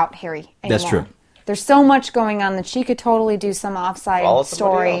about Harry anymore. That's true. There's so much going on that she could totally do some offside Follow somebody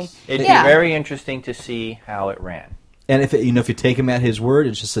story. else. It'd Yeah. be very interesting to see how it ran. And if you take him at his word,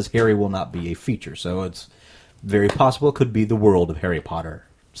 it just says Harry will not be a feature. So it's very possible it could be the world of Harry Potter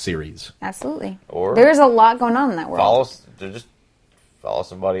series. Absolutely. Or- there's a lot going on in that world. Follow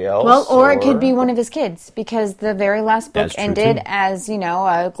somebody else. Well, or it could be one of his kids, because the very last book That's true, ended too. as,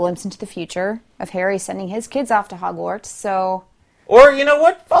 a glimpse into the future of Harry sending his kids off to Hogwarts. So, Or, you know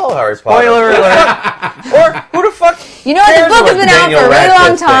what? Follow Harry Potter. Spoiler alert. Or, who the fuck the book cares has what been out Daniel for a really long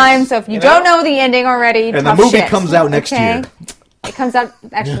Radcliffe time, thinks? so if you You don't know? know the ending already, And the tough movie shit. comes out next year. It comes out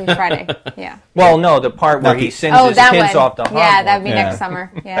actually Friday. Yeah. Well, no, the part where Now, he he- sends his that kids one. off to Hogwarts. Yeah, that'd be Yeah. next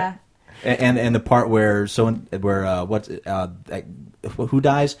summer. Yeah. And the part where who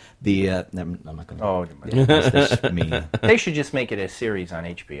dies? I'm not going to. Oh, That's me. they should just make it a series on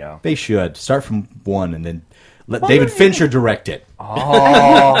HBO. They should start from 1 and then let David Fincher direct it.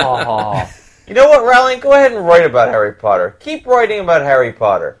 Oh. You know what, Rowling? Go ahead and write about Harry Potter. Keep writing about Harry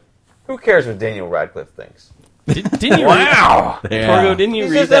Potter. Who cares what Daniel Radcliffe thinks? Didn't you Wow. read, Torgo, didn't you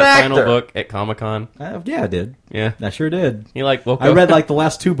He's read just an that final actor. book at Comic-Con? Yeah, I did. Yeah. I sure did. He woke up. I read the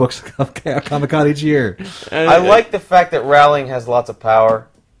last 2 books of Comic-Con each year. I like the fact that Rowling has lots of power.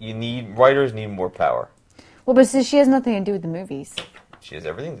 Writers need more power. Well, but see, she has nothing to do with the movies. She has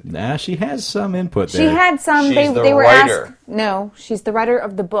everything to do. Nah, she has some input She there. had some. She's They the were writer. asked. No, she's the writer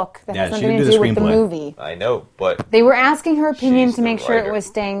of the book. That Yeah, has she nothing did to the do with the screenplay. movie. I know, but They were asking her opinion She's to the make sure it writer. was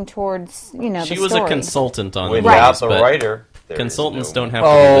staying towards, She the was story. a consultant on the without movies, the but writer, there is consultants no don't have to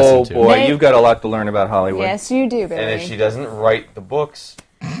Oh, be listened to. boy, They- you've got a lot to learn about Hollywood. Yes, you do, Billy. And if she doesn't write the books,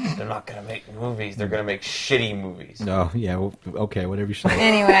 they're not going to make movies. They're going to make shitty movies. Oh, yeah, well, okay, whatever you say.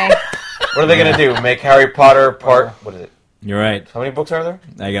 Anyway, What are they going to do? Make Harry Potter what is it? You're right. How many books are there?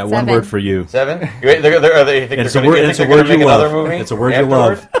 I got 7. one word for you. 7? They think It's they're a word, going it's a to word make you another love. movie? It's a word afterward? you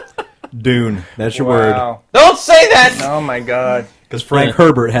love. Dune. That's your word. Wow. Don't say that! Oh, my God. Because Frank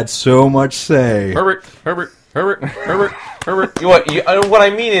Herbert had so much say. Herbert. What I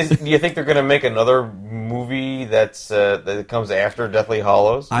mean is, do you think they're going to make another movie that comes after Deathly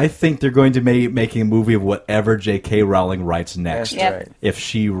Hallows? I think they're going to be making a movie of whatever J.K. Rowling writes next. That's Yep. right. If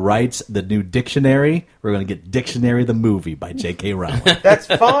she writes the new dictionary, we're going to get Dictionary the Movie by J.K. Rowling. That's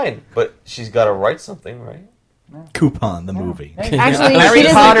fine, but she's got to write something, right? Coupon the movie. actually, Harry she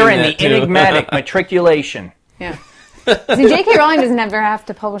doesn't. Potter and that the too. Enigmatic Matriculation. Yeah. See, J.K. Rowling doesn't ever have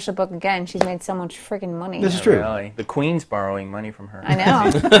to publish a book again. She's made so much freaking money. This is true. Really. The Queen's borrowing money from her. I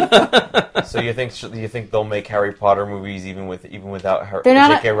know. So you think they'll make Harry Potter movies even without They're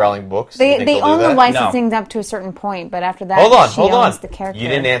not- J.K. Rowling books? You think They they'll do own the that? licensing up to a certain point, but after that, she Hold owns on. the character. You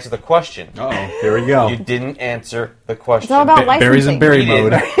didn't answer the question. Uh-oh, here we go. You didn't answer the question. It's all about licensing. Barry's in Barry You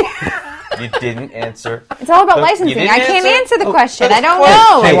mode. didn't. You didn't answer. It's all about You licensing. didn't I can't answer the question. that's I don't fine.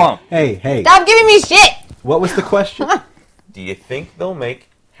 know. They won't. Hey. Stop giving me shit. What was the question? Do you think they'll make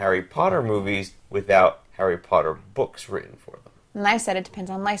Harry Potter movies without Harry Potter books written for them? And I said it depends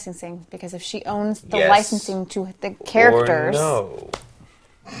on licensing, because if she owns the Yes. licensing to the characters, Or no.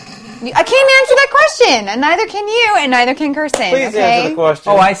 I can't answer that question, and neither can you, and neither can Kirsten. Please okay? answer the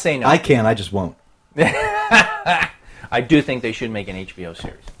question. Oh, I say no. I can, I just won't. I do think they should make an HBO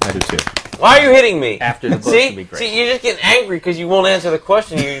series. I do too. Why are you hitting me? After the books See? would be great. See, you're just getting angry because you won't answer the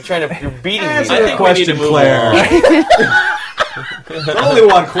question. You're beating me. Answer I the think we need to question, move Claire. on. Only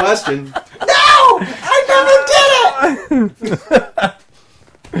one question.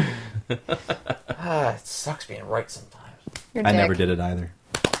 It sucks being right sometimes. Your I dick. never did it either.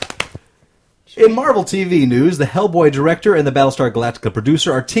 In Marvel TV news, the Hellboy director and the Battlestar Galactica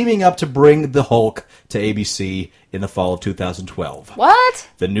producer are teaming up to bring the Hulk to ABC in the fall of 2012. What?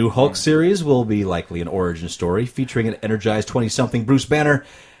 The new Hulk series will be likely an origin story featuring an energized 20-something Bruce Banner.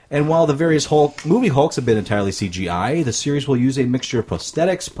 And while the various movie Hulks have been entirely CGI, the series will use a mixture of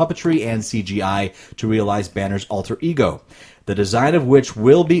prosthetics, puppetry, and CGI to realize Banner's alter ego, the design of which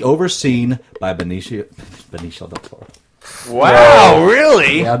will be overseen by Benicio del Toro. Wow,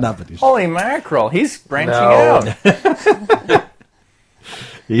 really? Yeah, not Benicio. Holy mackerel. He's branching No. out.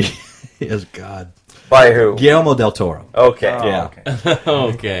 He is God. By who? Guillermo del Toro. Okay. Yeah.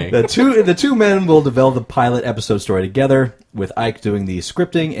 Okay. The two men will develop the pilot episode story together, with Ike doing the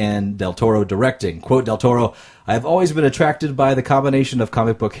scripting and Del Toro directing. Quote Del Toro, "I have always been attracted by the combination of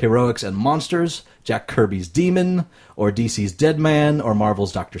comic book heroics and monsters, Jack Kirby's Demon, or DC's Deadman, or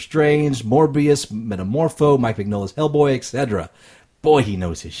Marvel's Doctor Strange, Morbius, Metamorpho, Mike Mignola's Hellboy, etc. Boy, he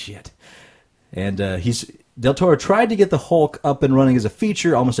knows his shit." And Del Toro tried to get the Hulk up and running as a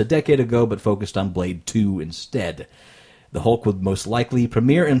feature almost a decade ago, but focused on Blade 2 instead. The Hulk would most likely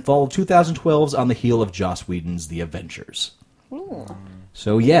premiere in fall of 2012 on the heel of Joss Whedon's The Avengers. Ooh.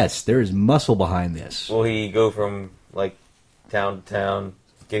 So yes, there is muscle behind this. Will he go from, like, town to town,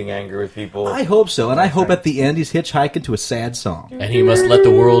 getting angry with people? I hope so, and I hope at the end he's hitchhiking to a sad song. And he must let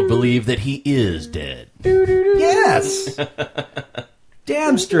the world believe that he is dead. Yes!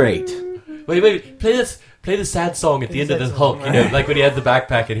 Damn straight. Wait, play the sad song at the end of the Hulk, like when he has the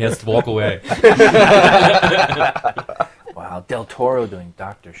backpack and he has to walk away. Wow, Del Toro doing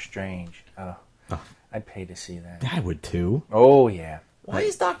Doctor Strange. Oh, I'd pay to see that. I would too. Oh, yeah. Why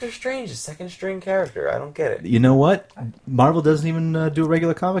is Doctor Strange a second-string character? I don't get it. You know what? Marvel doesn't even do a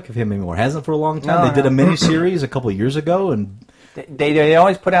regular comic of him anymore. Hasn't for a long time. No, They did a no. miniseries a couple of years ago, and They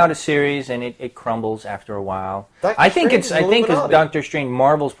always put out a series and it crumbles after a while. Doctor I think Strange it's is Illuminati. Doctor Strange.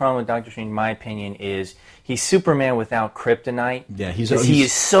 Marvel's problem with Doctor Strange, in my opinion, is he's Superman without kryptonite. Yeah, he he's-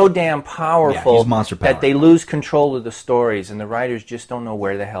 is so damn powerful Yeah, he's monster power. that they lose control of the stories and the writers just don't know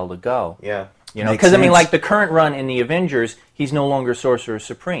where the hell to go. Yeah. You know, Makes because I mean, sense. like the current run in the Avengers, he's no longer Sorcerer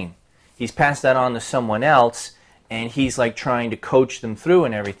Supreme. He's passed that on to someone else, and he's like trying to coach them through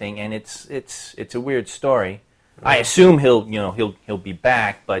and everything. And it's a weird story. I assume he'll be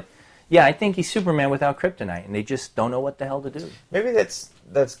back, but yeah, I think he's Superman without kryptonite, and they just don't know what the hell to do. Maybe that's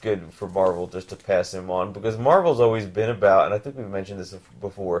good for Marvel just to pass him on, because Marvel's always been about, and I think we've mentioned this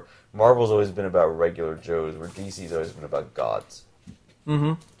before, Marvel's always been about regular Joes, where DC's always been about gods.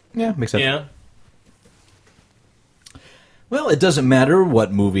 yeah, makes sense. Yeah. Well, it doesn't matter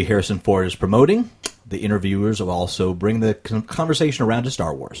what movie Harrison Ford is promoting. The interviewers will also bring the conversation around to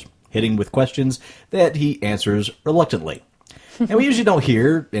Star Wars, hitting with questions that he answers reluctantly. And we usually don't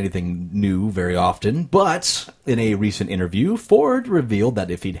hear anything new very often, but in a recent interview, Ford revealed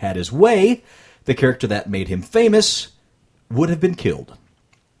that if he'd had his way, the character that made him famous would have been killed.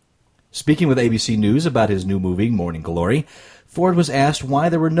 Speaking with ABC News about his new movie, Morning Glory, Ford was asked why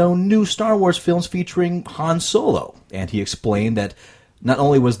there were no new Star Wars films featuring Han Solo, and he explained that not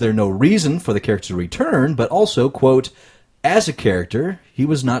only was there no reason for the character to return, but also, quote, "As a character, he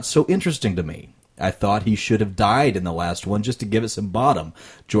was not so interesting to me. I thought he should have died in the last one just to give it some bottom.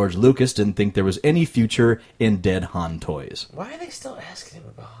 George Lucas didn't think there was any future in dead Han toys." Why are they still asking him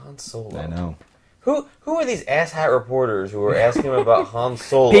about Han Solo? I know. Who are these asshat reporters who are asking him about Han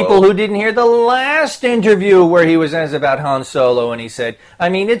Solo? People who didn't hear the last interview where he was asked about Han Solo, and he said, I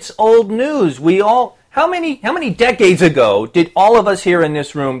mean, it's old news. How many decades ago did all of us here in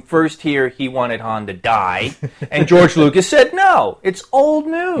this room first hear he wanted Han to die, and George Lucas said no? It's old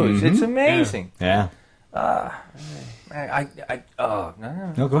news. It's amazing. Yeah. No,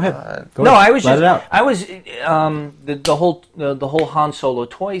 No, go ahead. Go no, ahead. I was Let just it out. I was the whole Han Solo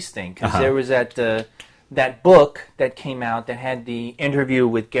toys thing because there was that book that came out that had the interview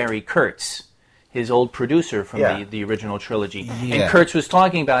with Gary Kurtz, his old producer from the original trilogy, and Kurtz was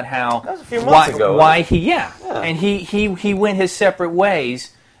talking about how That was a few months ago. why and he went his separate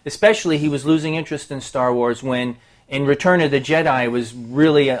ways. Especially, he was losing interest in Star Wars when in Return of the Jedi it was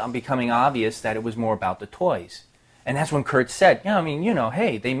really becoming obvious that it was more about the toys. And that's when Kurtz said, yeah, I mean,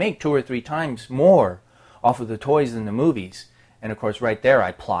 hey, they make 2 or 3 times more off of the toys than the movies. And, of course, right there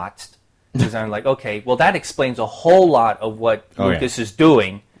I plotzed. Because I'm like, okay, well, that explains a whole lot of what Lucas is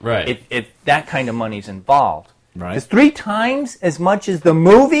doing. Right. If that kind of money's involved. Right. It's 3 times as much as the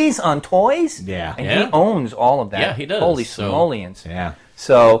movies on toys. Yeah. And Yeah. he owns all of that. Yeah, he does. Holy So- simoleons. Yeah.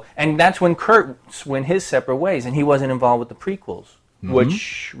 So, and that's when Kurtz went his separate ways, and he wasn't involved with the prequels,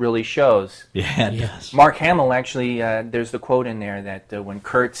 which really shows. Yeah, it does. Mark Hamill actually, there's the quote in there that when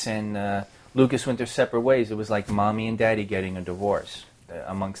Kurtz and Lucas went their separate ways, it was like mommy and daddy getting a divorce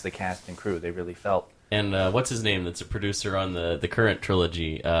amongst the cast and crew. They really felt. And what's his name? That's a producer on the current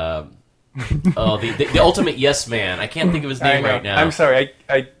trilogy. The ultimate yes man. I can't think of his name right now. I'm sorry.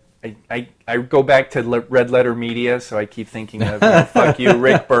 I go back to Red Letter Media, so I keep thinking of fuck you,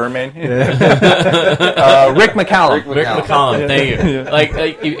 Rick Berman, Rick McCallum. Rick McCallum, thank you.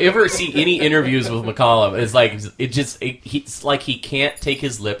 Like you ever see any interviews with McCallum? It's like it's like he can't take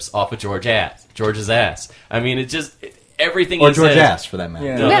his lips off of George's ass. I mean, it's just everything. Or he George says, Ass, for that matter.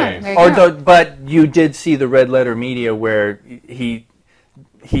 Yeah. No, Yeah, there you go. But you did see the Red Letter Media where he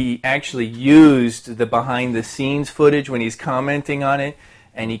actually used the behind the scenes footage when he's commenting on it.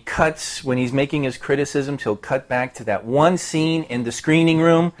 And he cuts, when he's making his criticisms, he'll cut back to that one scene in the screening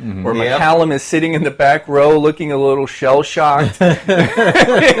room where Yep. McCallum is sitting in the back row looking a little shell-shocked. And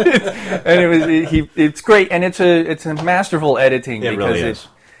it's great, and it's a masterful editing. It really is.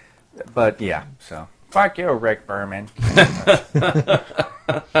 But yeah, so fuck you, Rick Berman.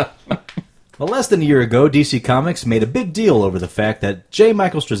 Well, less than a year ago, DC Comics made a big deal over the fact that J.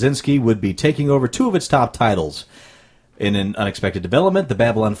 Michael Straczynski would be taking over 2 of its top titles. In an unexpected development, the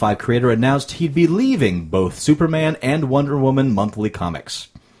Babylon 5 creator announced he'd be leaving both Superman and Wonder Woman monthly comics.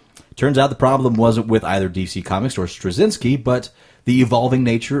 Turns out the problem wasn't with either DC Comics or Straczynski, but the evolving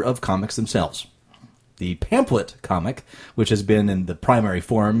nature of comics themselves. The pamphlet comic, which has been in the primary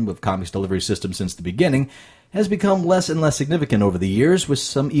form of comics delivery system since the beginning, has become less and less significant over the years, with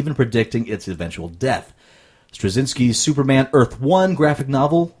some even predicting its eventual death. Straczynski's Superman Earth 1 graphic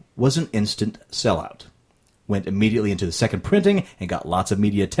novel was an instant sellout. Went immediately into the second printing and got lots of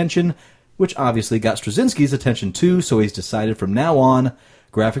media attention, which obviously got Straczynski's attention too, so he's decided from now on,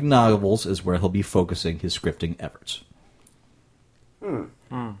 graphic novels is where he'll be focusing his scripting efforts. Yeah.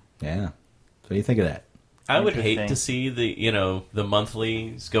 So what do you think of that? I would hate Interesting. to see the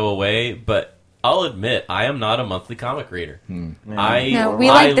monthlies go away, but I'll admit I am not a monthly comic reader. No, we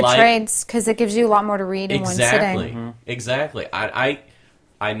like the like trades because it gives you a lot more to read in one exactly, sitting. exactly. I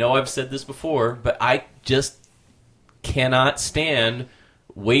know I've said this before, but I just cannot stand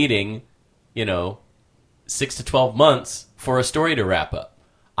waiting, 6 to 12 months for a story to wrap up.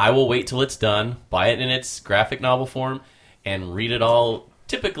 I will wait till it's done, buy it in its graphic novel form, and read it all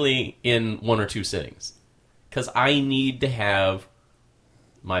typically in 1 or 2 sittings. Because I need to have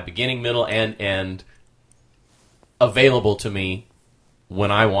my beginning, middle, and end available to me when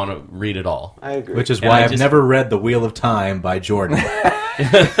I want to read it all. I agree. Which is And why I I've just- never read The Wheel of Time by Jordan.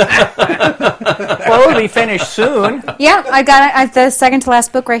 Well, it'll be finished soon. Yeah, I got it. The second to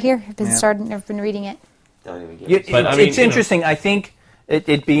last book right here. I've been reading it. Don't even get But, I mean, It's interesting. I think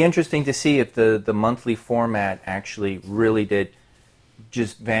it'd be interesting to see if the monthly format actually really did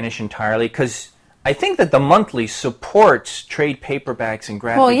just vanish entirely. Because I think that the monthly supports trade paperbacks and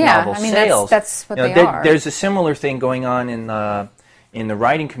graphic Well, yeah, novel I mean, sales. that's what they are. There's a similar thing going on in the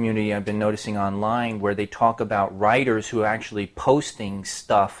writing community. I've been noticing online where they talk about writers who are actually posting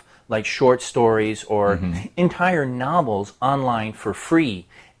stuff like short stories or entire novels online for free,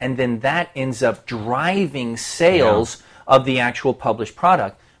 and then that ends up driving sales of the actual published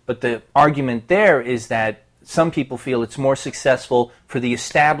product. But the argument there is that some people feel it's more successful for the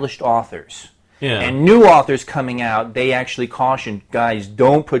established authors. Yeah. And new authors coming out, they actually caution, guys,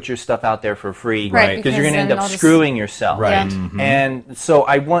 don't put your stuff out there for free. Right, Because you're going to end then up I'll just- screwing yourself. Right. Yeah. And so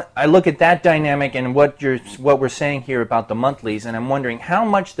I look at that dynamic and what we're saying here about the monthlies, and I'm wondering how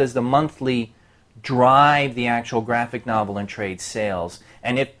much does the monthly drive the actual graphic novel and trade sales?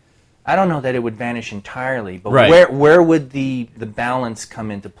 And if I don't know that it would vanish entirely, but Right. where would the balance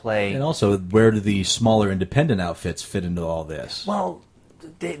come into play? And also, where do the smaller independent outfits fit into all this? Well,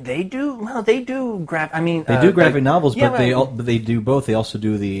 they do. Well, they do graphic. I mean, They do graphic novels, yeah, but they do both. They also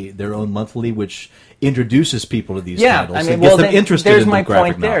do their own monthly, which introduces people to these yeah. titles. I and mean, gets well, them then, interested there's in my the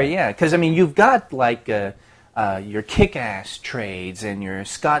graphic point there. novel. Yeah, because I mean, you've got like your Kick-Ass trades and your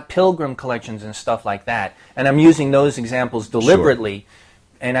Scott Pilgrim collections and stuff like that. And I'm using those examples deliberately.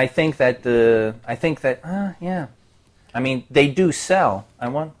 And I think that yeah. I mean, they do sell. I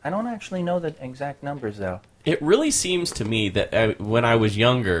don't actually know the exact numbers though. It really seems to me that when I was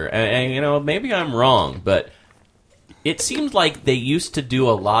younger, and you know, maybe I'm wrong, but it seemed like they used to do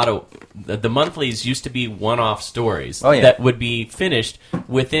a lot of the monthlies used to be one-off stories that would be finished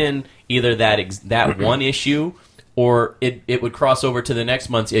within either that one issue, or it would cross over to the next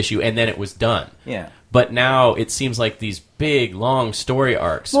month's issue, and then it was done. Yeah. But now it seems like these big, long story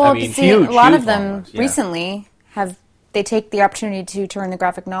arcs. Well, I mean, see, huge, a lot huge of them long ones, yeah. recently they take the opportunity to turn the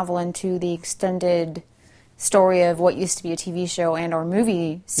graphic novel into the extended story of what used to be a TV show and or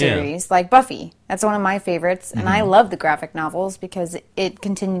movie series, like Buffy. That's one of my favorites, and I love the graphic novels because it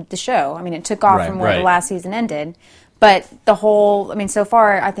continued the show. I mean, it took off Right, from where right. the last season ended, but the whole, I mean, so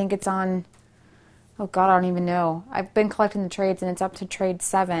far I think it's on, oh God, I don't even know. I've been collecting the trades, and it's up to trade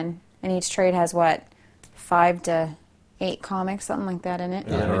 7, and each trade has, 5 to 8 comics, something like that in it.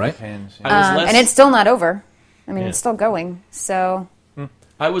 Is that all right? Depends. I was less- And it's still not over. I mean, Yeah. it's still going, so...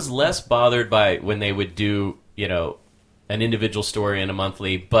 I was less bothered by when they would do, you know, an individual story in a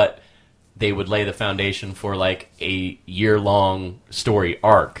monthly, but they would lay the foundation for like a year-long story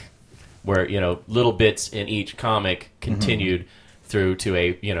arc where, you know, little bits in each comic continued through to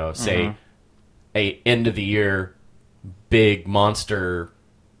a, you know, say a end of the year big monster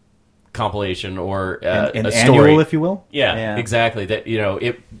compilation or An a annual, story. if you will. Yeah, Yeah. exactly. That, you know,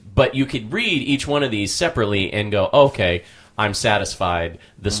 but you could read each one of these separately and go, okay, I'm satisfied.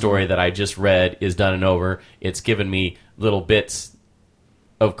 The story that I just read is done and over. It's given me little bits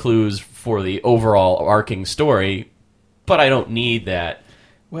of clues for the overall arcing story, but I don't need that.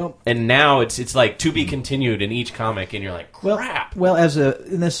 Well, And now it's like to be continued in each comic, and you're like, crap. Well, and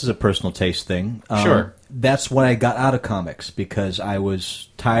this is a personal taste thing. Sure. That's when I got out of comics because I was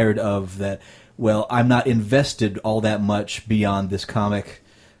tired of that. Well, I'm not invested all that much beyond this comic,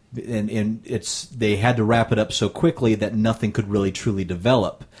 and they had to wrap it up so quickly that nothing could really truly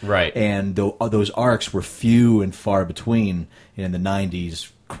develop. Right. And those arcs were few and far between in the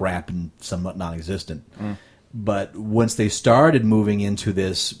 '90s. Crap and somewhat non-existent. But once they started moving into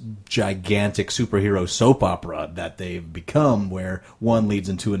this gigantic superhero soap opera that they've become, where one leads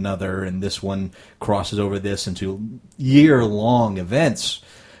into another, and this one crosses over this into year-long events,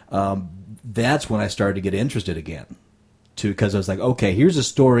 that's when I started to get interested again. Because I was like, okay, here's a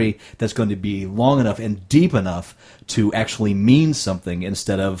story that's going to be long enough and deep enough to actually mean something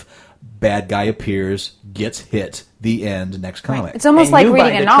instead of bad guy appears, gets hit, the end, next comic. It's almost And like you buy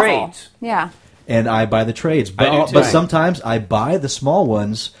reading a the novel. trades. Yeah. And I buy the trades, I do but too. but sometimes I buy the small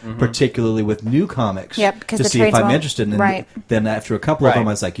ones, particularly with new comics, Yep, because to the see if trades I'm won't- interested. And right. then after a couple of Right. them,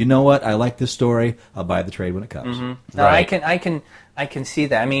 I was like, you know what? I like this story. I'll buy the trade when it comes. No, Right. I can see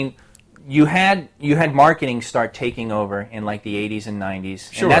that. I mean, you had marketing start taking over in like the 80s and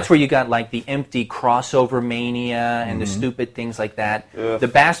 90s. Sure. And that's where you got like the empty crossover mania and the stupid things like that. The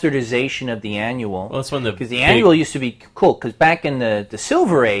bastardization of the annual. Well, that's when the because the big- annual used to be cool. Because back in the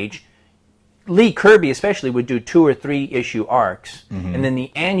Silver Age, Lee Kirby especially would do 2 or 3 issue arcs, and then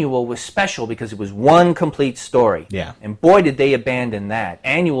the annual was special because it was one complete story. Yeah. And boy, did they abandon that.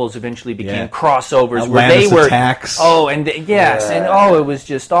 Annuals eventually became Yeah. crossovers where Atlantis they were Attacks. Oh, and yes, and it was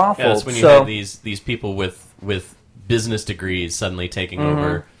just awful. Yeah, that's when you so had these people with business degrees suddenly taking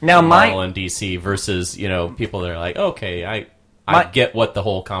over Now, Marvel and DC versus, you know, people that are like, okay, I get what the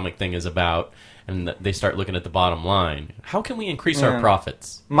whole comic thing is about, and they start looking at the bottom line. How can we increase our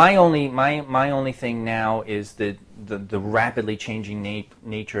profits? my only thing now is the rapidly changing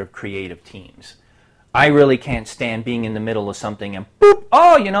nature of creative teams. I really can't stand being in the middle of something and boop,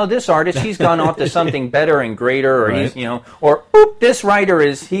 oh, you know, this artist, he's gone off to something better and greater, or Right. he's, you know, or boop, this writer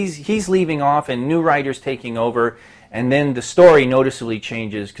he's leaving off and new writer's taking over, and then the story noticeably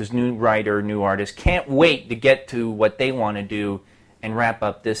changes because new writer, new artist can't wait to get to what they want to do and wrap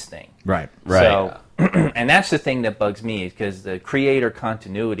up this thing. Right. So, and that's the thing that bugs me, is because the creator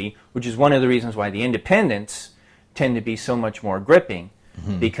continuity, which is one of the reasons why the independents tend to be so much more gripping,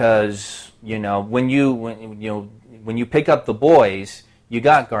 because you know when you pick up The Boys, you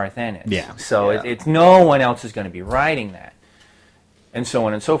got Garth Ennis. Yeah. So Yeah. It's no one else is going to be writing that, and so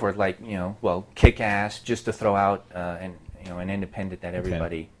on and so forth. Like Kick-Ass, just to throw out an independent that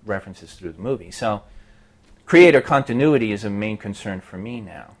everybody references through the movie. So creator continuity is a main concern for me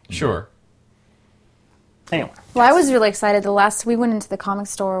now. Sure. Anyway. Well, I was really excited. We went into the comic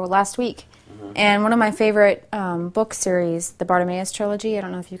store last week, and one of my favorite book series, the Bartimaeus trilogy. I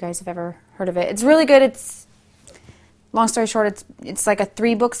don't know if you guys have ever heard of it. It's really good. It's long story short, it's like a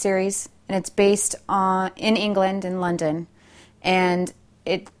 3-book series, and it's based in England, in London, and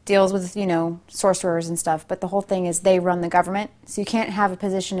it deals with sorcerers and stuff. But the whole thing is they run the government, so you can't have a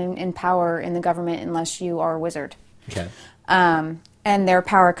position in power in the government unless you are a wizard. Okay. And their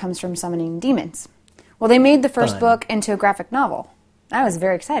power comes from summoning demons. Well, they made the first book into a graphic novel. I was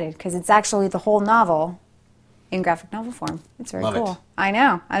very excited because it's actually the whole novel in graphic novel form. It's very cool. I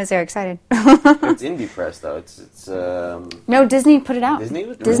know. I was very excited. It's indie press though. It's No, Disney put it out. Disney.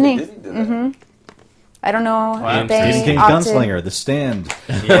 Disney. Disney did that. I don't know if Stephen they King's opted. Gunslinger, The Stand,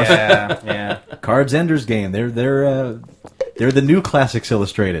 Yeah. Cards Ender's Game. They're the new classics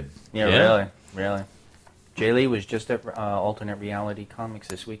illustrated. Yeah, really. Jay Lee was just at Alternate Reality Comics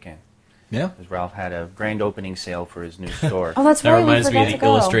this weekend. Yeah. Because Ralph had a grand opening sale for his new store. Oh, that's That right. We reminds me forgot of to the go.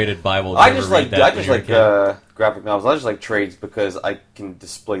 illustrated Bible. Did I you just ever read like that when you were a kid? graphic novels. I just like trades because I can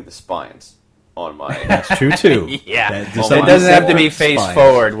display the spines on my, That's true, too. Yeah. That- Well, some It doesn't have to be separate face spines.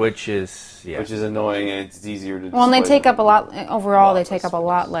 forward, which is annoying, and it's easier to. Well, and they display take up a lot. Overall, they take less up a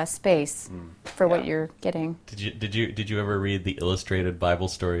lot less space for what you're getting. Did you ever read the illustrated Bible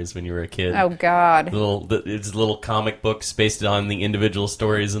stories when you were a kid? Oh God. It's little comic books based on the individual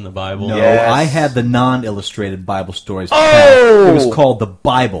stories in the Bible. No, Yes. I had the non-illustrated Bible stories. Oh! It was called the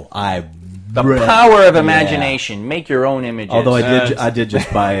Bible. the power of imagination. Make your own images. Although I did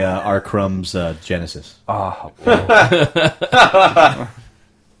just buy R. Crumb's Genesis. Oh,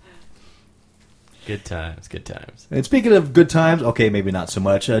 Good times. And speaking of good times, okay, maybe not so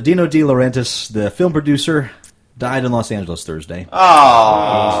much. Dino De Laurentiis, the film producer, died in Los Angeles Thursday.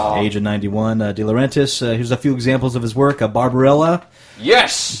 Age of 91. De Laurentiis, here's a few examples of his work. Barbarella,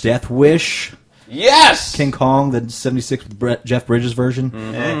 Yes. Death Wish, Yes. King Kong, the 76 Jeff Bridges version.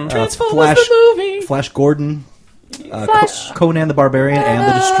 Transformers the movie. Flash Gordon, Flash. Conan the Barbarian and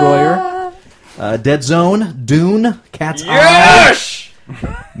the Destroyer, Dead Zone, Dune, Cat's Eye, Yes.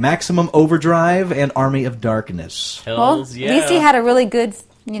 Maximum Overdrive, and Army of Darkness. Well, Hells yeah. at least he had a really good,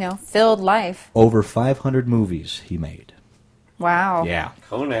 filled life. Over 500 movies he made. Wow. Yeah.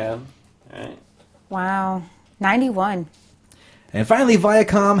 Conan. Right. Wow. 91. And finally,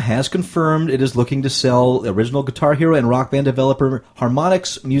 Viacom has confirmed it is looking to sell original Guitar Hero and Rock Band developer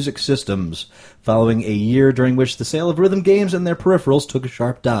Harmonix Music Systems, following a year during which the sale of rhythm games and their peripherals took a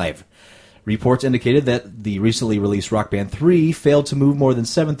sharp dive. Reports indicated that the recently released Rock Band 3 failed to move more than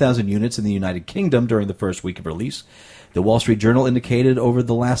 7,000 units in the United Kingdom during the first week of release. The Wall Street Journal indicated over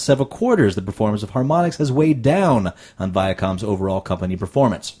the last several quarters the performance of Harmonix has weighed down on Viacom's overall company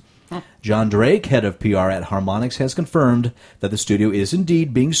performance. John Drake, head of PR at Harmonix, has confirmed that the studio is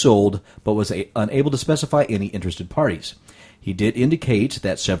indeed being sold, but was unable to specify any interested parties. He did indicate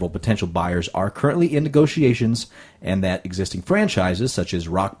that several potential buyers are currently in negotiations and that existing franchises such as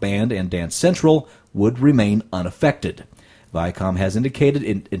Rock Band and Dance Central would remain unaffected. Viacom has indicated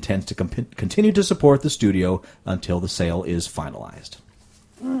it intends to continue to support the studio until the sale is finalized.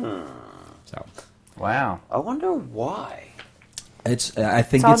 So, wow. I wonder why. I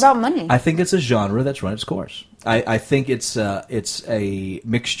think It's all about money. I think it's a genre that's run its course. I think it's a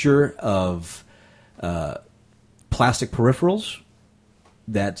mixture of plastic peripherals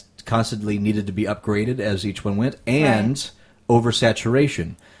that constantly needed to be upgraded as each one went, and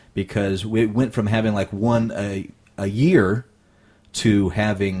oversaturation, because we went from having like one a year to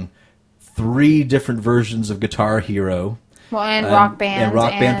having 3 different versions of Guitar Hero. Well, and Rock Band. And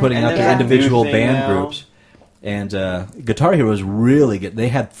Rock Band putting and out there's their a new individual thing band now. groups. And Guitar Hero is really good. They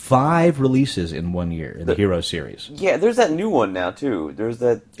had 5 releases in 1 year in the Hero series. Yeah, there's that new one now too. There's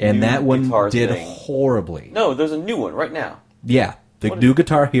that. And new that one guitar did thing. horribly. No, there's a new one right now. Yeah, the new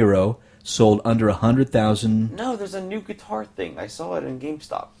Guitar Hero sold under 100,000. No, there's a new guitar thing. I saw it in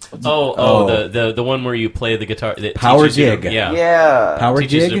GameStop. The one where you play the guitar. That Power teaches you to- Gig. yeah. Yeah. Power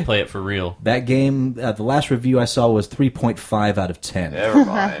Teaches you to Gig. play it for real. That game, the last review I saw was 3.5 out of 10. Never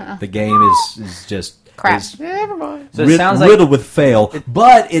mind. The game is just Crap. is Never mind. So it sounds like riddled with fail,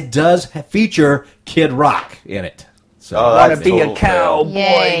 but it does feature Kid Rock in it. So Oh, want that's to be a total cowboy,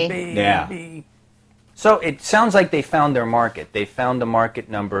 Yay. baby. Yeah. So it sounds like they found their market. They found the market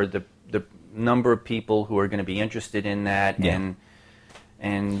number, the number of people who are going to be interested in that, Yeah.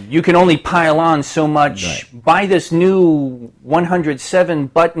 and you can only pile on so much. Right. Buy this new 107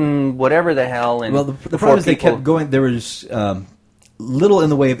 button, whatever the hell. And Well, the before problem is they people- kept going. There was little in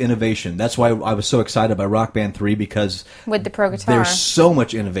the way of innovation. That's why I was so excited by Rock Band 3 because With the Pro Guitar. there's so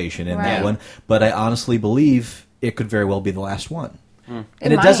much innovation in that Right. one. But I honestly believe it could very well be the last one. And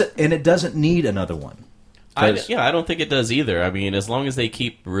It it might. doesn't. And it doesn't need another one. I 'Cause- don't think it does either. I mean, as long as they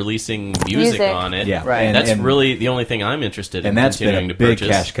keep releasing music Music. on it, Yeah, Right. that's and- really the only thing I'm interested in And that's been continuing a to big purchase.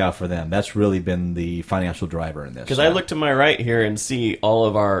 cash cow for them. That's really been the financial driver in this. Because I look to my right here and see all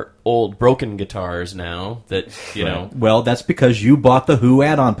of our old broken guitars now that, you know, Well, that's because you bought the Who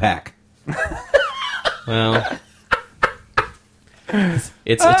add-on pack. well,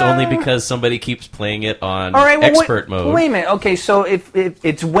 it's only because somebody keeps playing it on All right, well, expert mode. Wait a minute. Okay, so if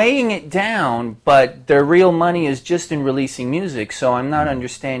it's weighing it down, but their real money is just in releasing music, so I'm not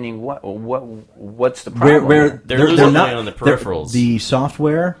understanding what's the problem. They're losing money on the peripherals. The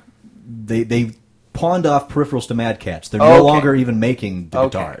software, they pawned off peripherals to Mad Catz. They're Okay. no longer even making the Okay.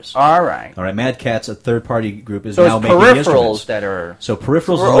 guitars. All right. All right, Mad Catz, a third-party group, is So now it's making the peripherals instruments. that are. So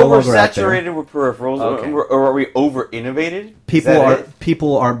peripherals We're are no longer out there. oversaturated with peripherals, Okay. or are we over innovated?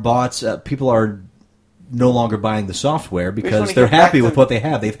 People are bots. People are no longer buying the software just because wanna they're get back happy to- with what they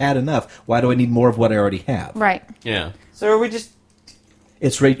have. They've had enough. Why do I need more of what I already have? Right. Yeah. So are we just?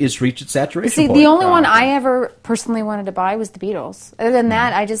 It's reached its saturation See, point. the only one I ever personally wanted to buy was the Beatles. Other than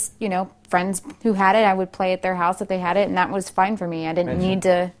that, I just, friends who had it, I would play at their house if they had it, and that was fine for me. I didn't need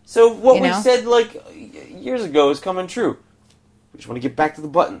to. So what You we know? said years ago is coming true. We just want to get back to the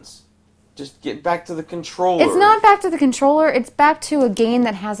buttons. Just get back to the controller. It's not back to the controller. It's back to a game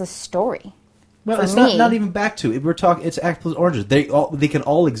that has a story. Well, for it's me. not even back to it. We're talking. It's apples and oranges. They can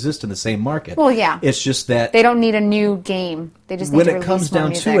all exist in the same market. Well, yeah. It's just that They don't need a new game. They just need when to it release comes more down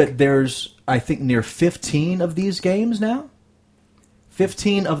music. to it, there's I think near 15 of these games now.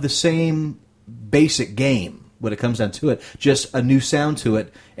 15 of the same basic game. When it comes down to it, just a new sound to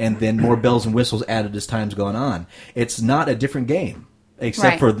it, and then more bells and whistles added as time's gone on. It's not a different game,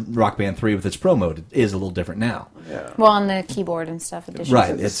 except Right. for Rock Band 3 with its pro mode. It is a little different now. Well, on the keyboard and stuff. Additions.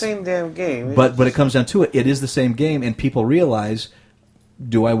 Right. It's the It's- same damn game. But when it comes down to it, it is the same game, and people realize,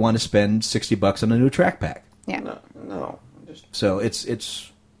 do I want to spend $60 on a new track pack? Yeah. no. Just So it's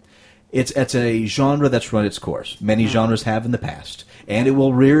a genre that's run its course. Many genres have in the past, and it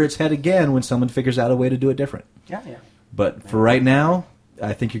will rear its head again when someone figures out a way to do it different. Yeah. But for right now,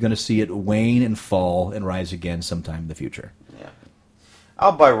 I think you're going to see it wane and fall and rise again sometime in the future. yeah.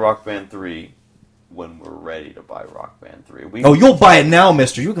 I'll buy Rock Band 3 when we're ready to buy Rock Band 3. Oh, you'll buy it now,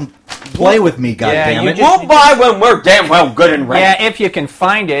 mister. You can play with me, goddammit. you it. just- We'll buy when we're damn well good and ready. Yeah, if you can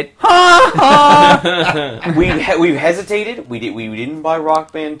find it. We hesitated. We didn't buy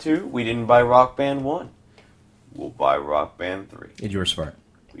Rock Band 2. We didn't buy Rock Band 1. We'll buy Rock Band 3. And you were smart.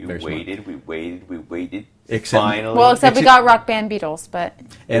 We Very smart. waited. Except- Finally. Well, except we got Rock Band Beatles, but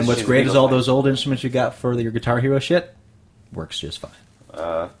And This what's is great is legal all fine. those old instruments you got for your Guitar Hero shit works just fine.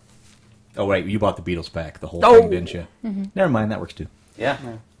 Oh, wait, you bought the Beatles pack, the whole Oh. thing, didn't you? Never mind, that works too. yeah.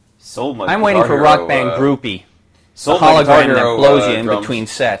 Sold my I'm waiting Guitar for Hero, Rock Band Groupie. The sold my Guitar hologram that Hero, blows you in drums. between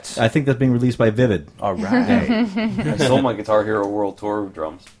sets. I think that's being released by Vivid. All right. I sold my Guitar Hero World Tour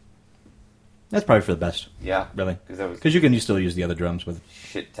drums. That's probably for the best, Yeah. really. Because that was Because you can still use the other drums with.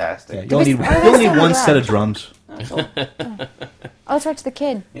 shit-tastic. Yeah, you only need one set of drums. oh, it's right to the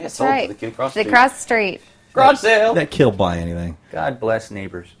kid. Yeah, That's sold to right. the kid across the They street. crossed the street. Garage sale. That kill buy anything. God bless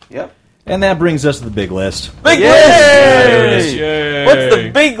neighbors. Yep. And that brings us to the big list. Big Yay! list! Yay! What's the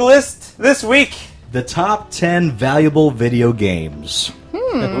big list this week? The top 10 valuable video games.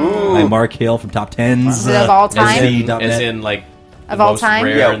 By Mark Hill from Top Tens. Is it of all As time? in, .net. as in, like, Of the all most time?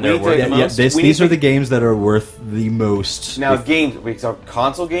 rare Yeah, and they're we worth did- the Yeah, most? these We- are the games that are worth the most. Now, If games. We talk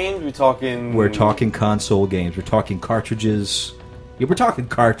console games. We talking. we're talking console games. We're talking cartridges. Yeah, we're talking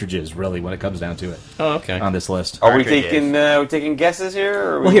cartridges, really, when it comes down to it, Oh, okay. on this list. Are we Cartridges. taking guesses here?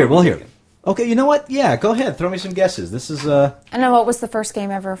 Or are Well, we here, well, here. taking- Okay, you know what? Yeah, go ahead. Throw me some guesses. This is, I know what was the first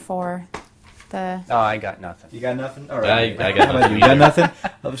game ever for the. Oh, I got nothing. You got nothing? All right. I got How about nothing you? You got either.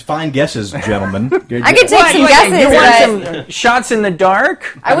 nothing? Fine guesses, gentlemen. I could take some guesses, You but want some shots in the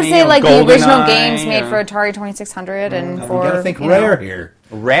dark? I would mean, say you know, like the original GoldenEye, games made or- for Atari 2600 and We for. gotta think you know, rare here.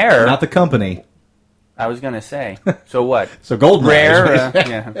 Rare. Not the company. I was gonna say. So what? So golden Rare.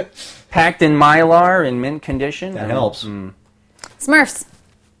 Yeah. Packed in Mylar in mint condition. That helps. Smurfs.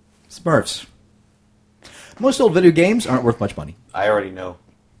 Smurfs. Most old video games aren't worth much money. I already know.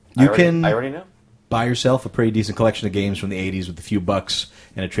 You I already- can- I already know. Buy yourself a pretty decent collection of games from the 80s with a few bucks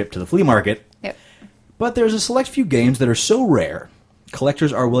and a trip to the flea market. Yep. But there's a select few games that are so rare,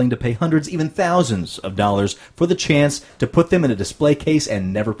 collectors are willing to pay hundreds, even thousands of dollars for the chance to put them in a display case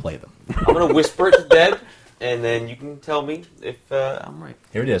and never play them. I'm gonna whisper it to Deb, and then you can tell me if I'm right.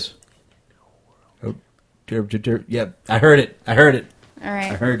 Here it is. Oh, Yeah, I heard it. All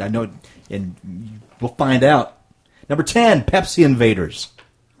right. I know it, and we'll find out. Number 10, Pepsi Invaders.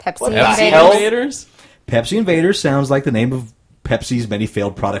 Pepsi What the Invaders. hell? Invaders? Pepsi Invaders sounds like the name of Pepsi's many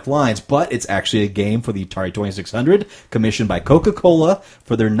failed product lines, but it's actually a game for the Atari 2600 commissioned by Coca-Cola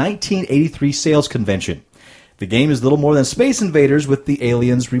for their 1983 sales convention. The game is little more than Space Invaders with the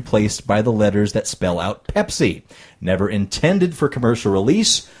aliens replaced by the letters that spell out Pepsi. Never intended for commercial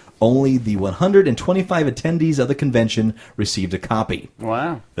release, only the 125 attendees of the convention received a copy.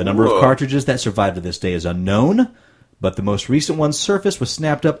 Wow. The number Whoa. of cartridges that survived to this day is unknown, but the most recent one, Surface, was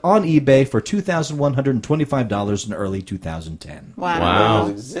snapped up on eBay for $2,125 in early 2010. Wow. Wow.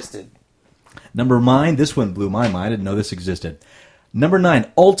 Those existed. Number 9, this one blew my mind. I didn't know this existed. Number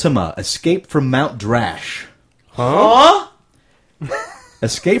 9, Ultima, Escape from Mount Drash. Huh?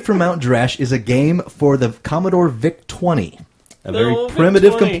 Escape from Mount Drash is a game for the Commodore VIC-20, a very Oh,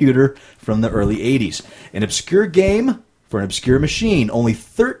 primitive VIC-20. computer from the early 80s. An obscure game for an obscure machine. Only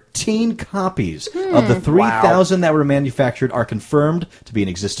 13 copies of the 3,000 that were manufactured are confirmed to be in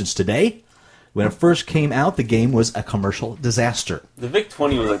existence today. When it first came out, the game was a commercial disaster. The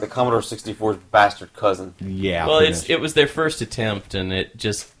VIC-20 was like the Commodore 64's bastard cousin. Yeah. Well, pretty much. it was their first attempt, and it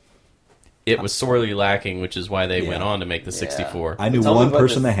was sorely lacking, which is why they Yeah. went on to make the 64. I knew Tell me one about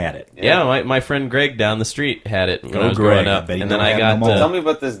person this. that had it. Yeah, my friend Greg down the street had it when Go I was Greg. growing I up, bet he and then don't I have got them all. Tell me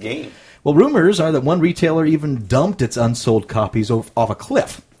about this game. Well, rumors are that one retailer even dumped its unsold copies off a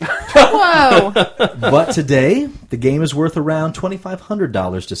cliff. Whoa. But today, the game is worth around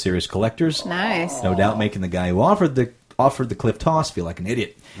 $2,500 to serious collectors. Nice. No doubt making the guy who offered the cliff toss feel like an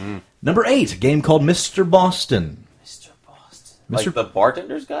idiot. Number 8, a game called Mr. Boston. Mr. Boston. Mr. Like the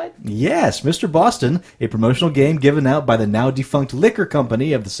bartender's guide? Yes, Mr. Boston, a promotional game given out by the now defunct liquor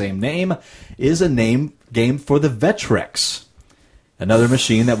company of the same name, is a game for the Vectrex. Another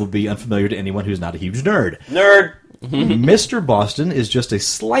machine that will be unfamiliar to anyone who's not a huge nerd. Nerd. Mr. Boston is just a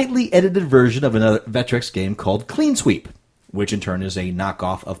slightly edited version of another Vectrex game called Clean Sweep, which in turn is a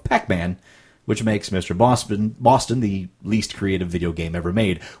knockoff of Pac-Man, which makes Mr. Boston the least creative video game ever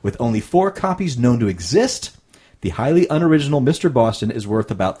made. With only 4 copies known to exist, the highly unoriginal Mr. Boston is worth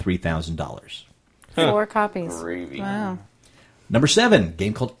about $3,000. 4 copies. Gravy. Wow. Number 7, a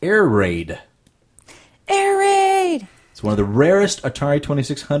game called Air Raid. Air Raid. It's one of the rarest Atari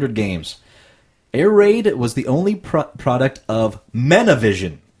 2600 games. Air Raid was the only product of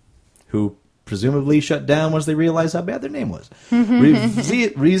Menavision, who presumably shut down once they realized how bad their name was.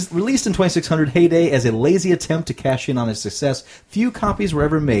 Released in 2600 heyday as a lazy attempt to cash in on its success, few copies were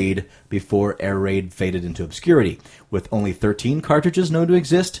ever made before Air Raid faded into obscurity. With only 13 cartridges known to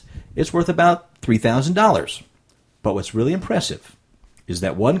exist, it's worth about $3,000. But what's really impressive is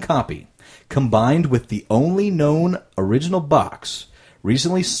that one copy, combined with the only known original box,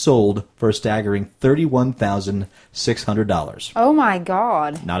 recently sold for a staggering $31,600. Oh my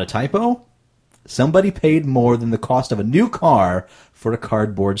God. Not a typo? Somebody paid more than the cost of a new car for a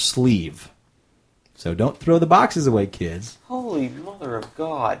cardboard sleeve. So don't throw the boxes away, kids. Holy mother of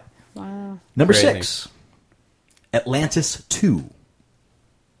God. Wow. Number Crazy. 6, Atlantis 2.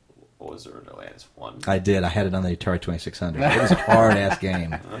 What was there in Atlantis 1? I did. I had it on the Atari 2600. It was a hard-ass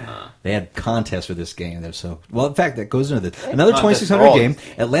game. They had contests for this game. In fact, that goes into this. Another contests 2600 for all game, these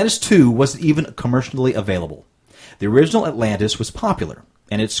games. Atlantis 2, wasn't even commercially available. The original Atlantis was popular,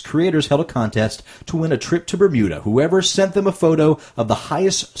 and its creators held a contest to win a trip to Bermuda. Whoever sent them a photo of the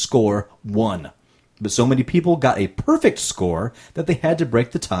highest score won. But so many people got a perfect score that they had to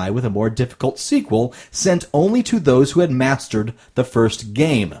break the tie with a more difficult sequel sent only to those who had mastered the first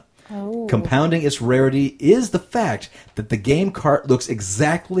game. Compounding its rarity is the fact that the game cart looks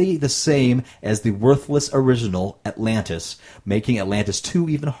exactly the same as the worthless original Atlantis, making Atlantis 2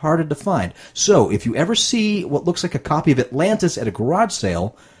 even harder to find. So, if you ever see what looks like a copy of Atlantis at a garage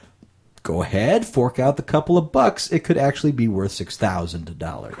sale, go ahead, fork out the couple of bucks. It could actually be worth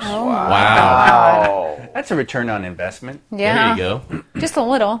 $6,000. Oh Wow. Oh. That's a return on investment. Yeah. There you go. Just a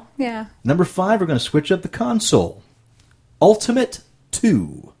little. Yeah. Number 5, we're going to switch up the console. Ultimate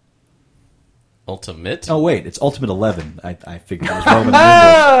 2. Ultimate. Oh, wait, it's Ultimate 11. I figured it was Roman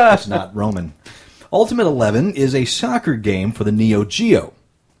numerals. It's not Roman. Ultimate 11 is a soccer game for the Neo Geo,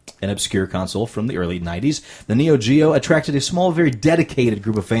 an obscure console from the early 90s. The Neo Geo attracted a small, very dedicated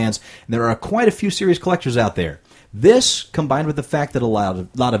group of fans, and there are quite a few serious collectors out there. This, combined with the fact that a lot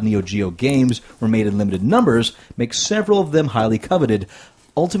of Neo Geo games were made in limited numbers, makes several of them highly coveted.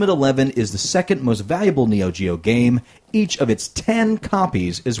 Ultimate 11 is the second most valuable Neo Geo game. Each of its 10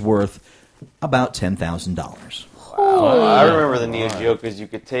 copies is worth about $10,000. I remember the Neo Geo because you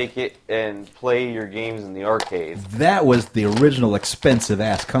could take it and play your games in the arcade. That was the original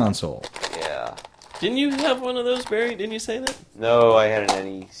expensive-ass console. Yeah. Didn't you have one of those, Barry? Didn't you say that? No, I had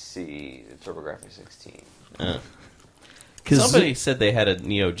an NEC, the TurboGrafx 16. Somebody said they had a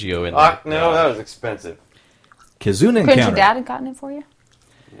Neo Geo in there. No, that was expensive. Kazuna Couldn't Encounter. your dad have gotten it for you?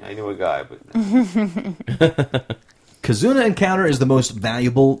 Yeah, I knew a guy, but Kazuna Encounter is the most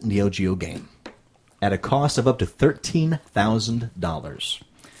valuable Neo Geo game, at a cost of up to $13,000.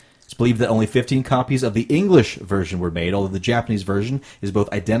 It's believed that only 15 copies of the English version were made, although the Japanese version is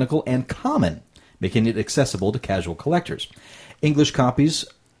both identical and common, making it accessible to casual collectors. English copies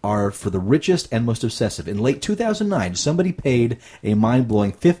are for the richest and most obsessive. In late 2009, somebody paid a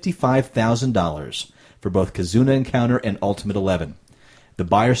mind-blowing $55,000 for both Kazuna Encounter and Ultimate 11. The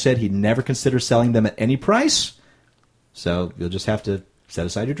buyer said he'd never consider selling them at any price, so you'll just have to set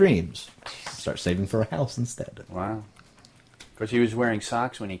aside your dreams. Start saving for a house instead. Wow. Because he was wearing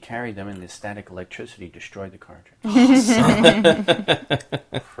socks when he carried them, and the static electricity destroyed the cartridge.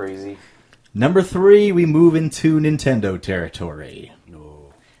 crazy. Number 3, we move into Nintendo territory.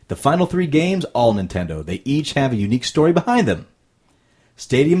 The final 3 games, all Nintendo. They each have a unique story behind them.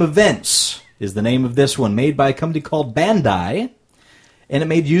 Stadium Events is the name of this one, made by a company called Bandai, and it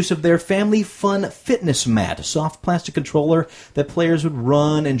made use of their Family Fun Fitness Mat, a soft plastic controller that players would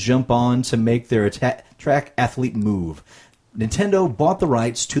run and jump on to make their track athlete move. Nintendo bought the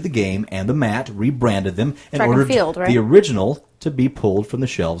rights to the game and the mat, rebranded them, and Track and ordered field, right? the original to be pulled from the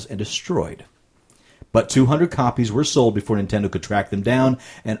shelves and destroyed. But 200 copies were sold before Nintendo could track them down,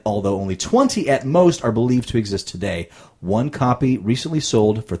 and although only 20 at most are believed to exist today, one copy recently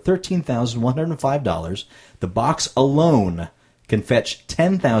sold for $13,105. The box alone can fetch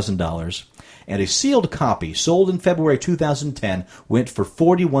 $10,000, and a sealed copy sold in February 2010 went for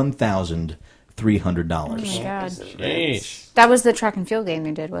 $41,300. Oh my god. Jeez. That was the track and field game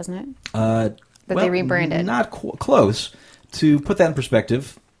they did, wasn't it? That they rebranded. Not close. To put that in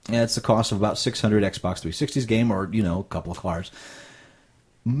perspective, it's the cost of about 600 Xbox 360s game, or, a couple of cars.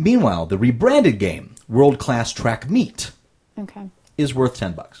 Meanwhile, the rebranded game, World Class Track Meet, Okay. is worth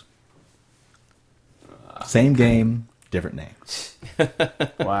 $10. Same game, different name.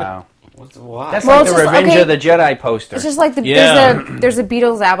 Wow. Why? That's Well, like it's the just- Revenge okay. of the Jedi poster. It's just like Yeah. there's a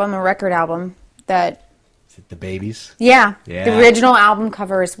Beatles album, a record album that Is it the babies? yeah, Yeah. the original album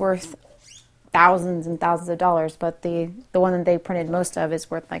cover is worth thousands and thousands of dollars, but the one that they printed most of is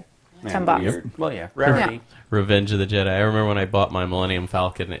worth like $10. Weird. Well, yeah, rarity. Revenge of the Jedi. I remember when I bought my Millennium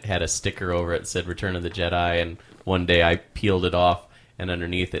Falcon, it had a sticker over it that said Return of the Jedi, and one day I peeled it off, and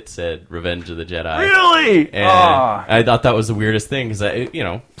underneath it said Revenge of the Jedi. Really? And Ah. I thought that was the weirdest thing, because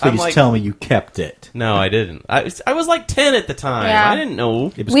I'm Please like, tell me you kept it. no, I didn't. I was like 10 at the time. Yeah. I didn't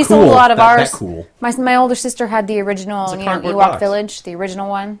know. It was We cool. sold a lot of That ours. cool. My older sister had the original, It's a cardboard Ewok box. Village, the original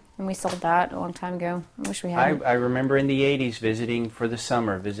one, and we sold that a long time ago. I wish we had. I remember in the 80s visiting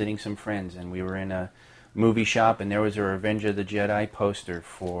some friends, and we were in a movie shop, and there was a Revenge of the Jedi poster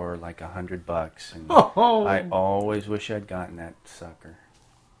for like $100. And I always wish I'd gotten that sucker.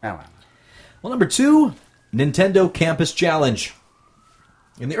 Oh, well. Well, number 2, Nintendo Campus Challenge.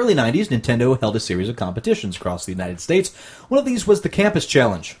 In the early 90s, Nintendo held a series of competitions across the United States. One of these was the Campus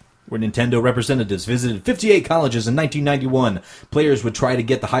Challenge, where Nintendo representatives visited 58 colleges in 1991. Players would try to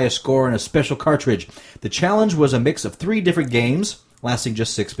get the highest score on a special cartridge. The challenge was a mix of 3 different games, lasting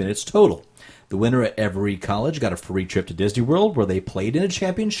just 6 minutes total. The winner at every college got a free trip to Disney World, where they played in a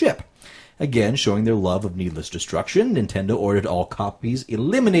championship. Again, showing their love of needless destruction, Nintendo ordered all copies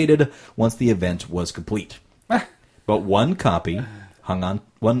eliminated once the event was complete. But one employee hung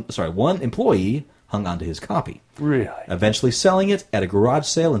on to his copy. Really? Eventually selling it at a garage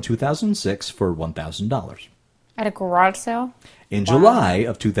sale in 2006 for $1,000. At a garage sale? In July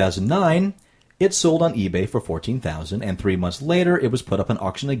of 2009, it sold on eBay for $14,000, and 3 months later, it was put up on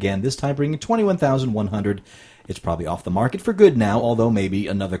auction again, this time bringing $21,100. It's probably off the market for good now, although maybe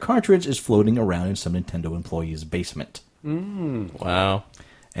another cartridge is floating around in some Nintendo employee's basement. Wow.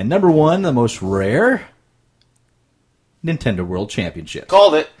 And number 1, the most rare, Nintendo World Championship.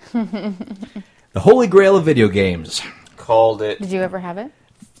 Called it. The holy grail of video games. Called it. Did you ever have it?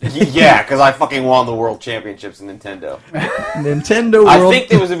 Yeah, because I fucking won the World Championships in Nintendo. Nintendo I World... think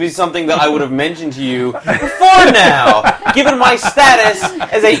there was to be something that I would have mentioned to you before now, given my status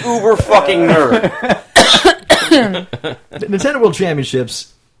as a uber fucking nerd. The Nintendo World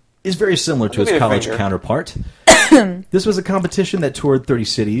Championships is very similar to Give its me a college finger. counterpart. This was a competition that toured 30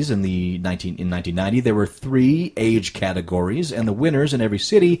 cities in 1990. There were 3 age categories, and the winners in every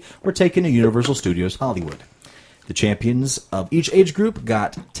city were taken to Universal Studios Hollywood. The champions of each age group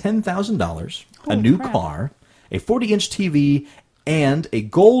got $10,000, a new car, a 40-inch TV, and a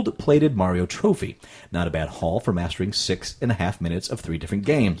gold-plated Mario trophy. Not a bad haul for mastering 6.5 minutes of 3 different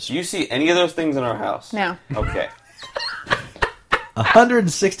games. Do you see any of those things in our house? No. Okay.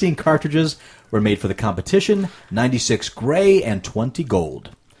 116 cartridges were made for the competition, 96 gray and 20 gold.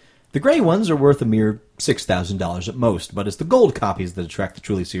 The gray ones are worth a mere $6,000 at most, but it's the gold copies that attract the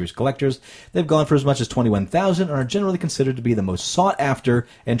truly serious collectors. They've gone for as much as $21,000 and are generally considered to be the most sought-after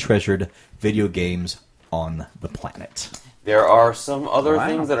and treasured video games on the planet. There are some other Wow.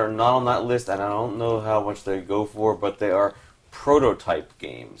 things that are not on that list, and I don't know how much they go for, but they are prototype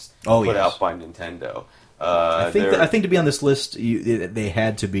games Oh, put yes. out by Nintendo. I think to be on this list, they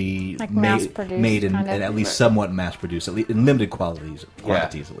had to be Like mass-produced, made and kind of? at least somewhat mass-produced, at least in limited quantities at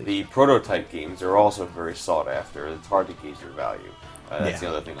least. The prototype games are also very sought after. It's hard to gauge their value. That's Yeah.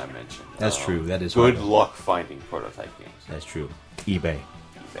 the other thing I mentioned. That's true. That is good hard. luck finding prototype games. That's true. eBay.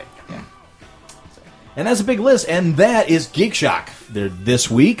 eBay. Yeah. And that's a big list, and that is Geek Shock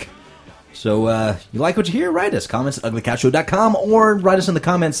this week. So, you like what you hear? Write us. Comments at uglycouchshow.com or write us in the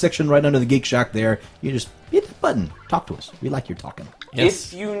comments section right under the Geek Shock there. You just hit the button. Talk to us. We like your talking.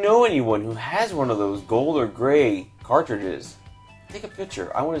 Yes. If you know anyone who has one of those gold or gray cartridges, take a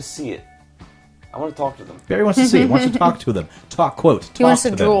picture. I want to see it. I want to talk to them. Barry wants to see it. Wants to talk to them. Quote. He wants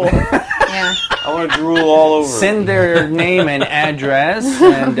talk to them. drool. Yeah. I want to drool all over. Send their name and address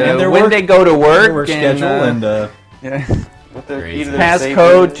and, their when work- they go to work, Their work schedule and yeah. What their Crazy. either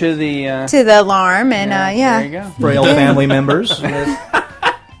passcode safe- to the. To the alarm and There you go. frail family members.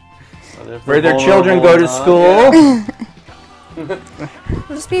 Where their children go to school.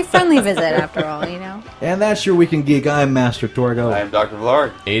 It'll just be a friendly visit after all, you know. And that's your Weekend Geek. I'm Master Torgo. I am Dr.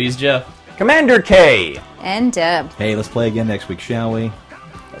 Villard. 80s Jeff. Commander K. And Deb. Hey, let's play again next week, shall we?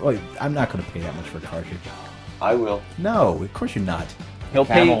 Wait, I'm not going to pay that much for a cartridge. I will. No, of course you're not. He'll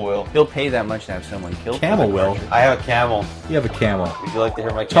Camel will. He'll pay that much to have someone killed. for Camel the will. cartridge. I have a camel. You have a camel. Would you like to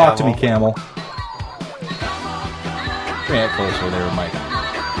hear my camel? Talk to me, camel. Bring it closer there, Mike.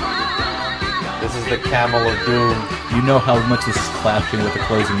 This is the camel of doom. You know how much this is clashing with the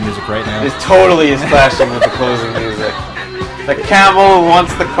closing music right now? This totally is clashing with the closing music. The camel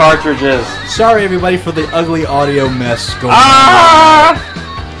wants the cartridges. Sorry, everybody, for the ugly audio mess going Ah!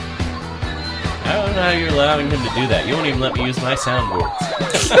 I don't know how you're allowing him to do that. You won't even let me use my soundboards.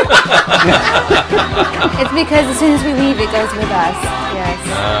 It's because as soon as we leave, it goes with us. Yes.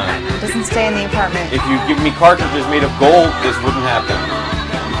 It doesn't stay in the apartment. If you give me cartridges made of gold, this wouldn't happen.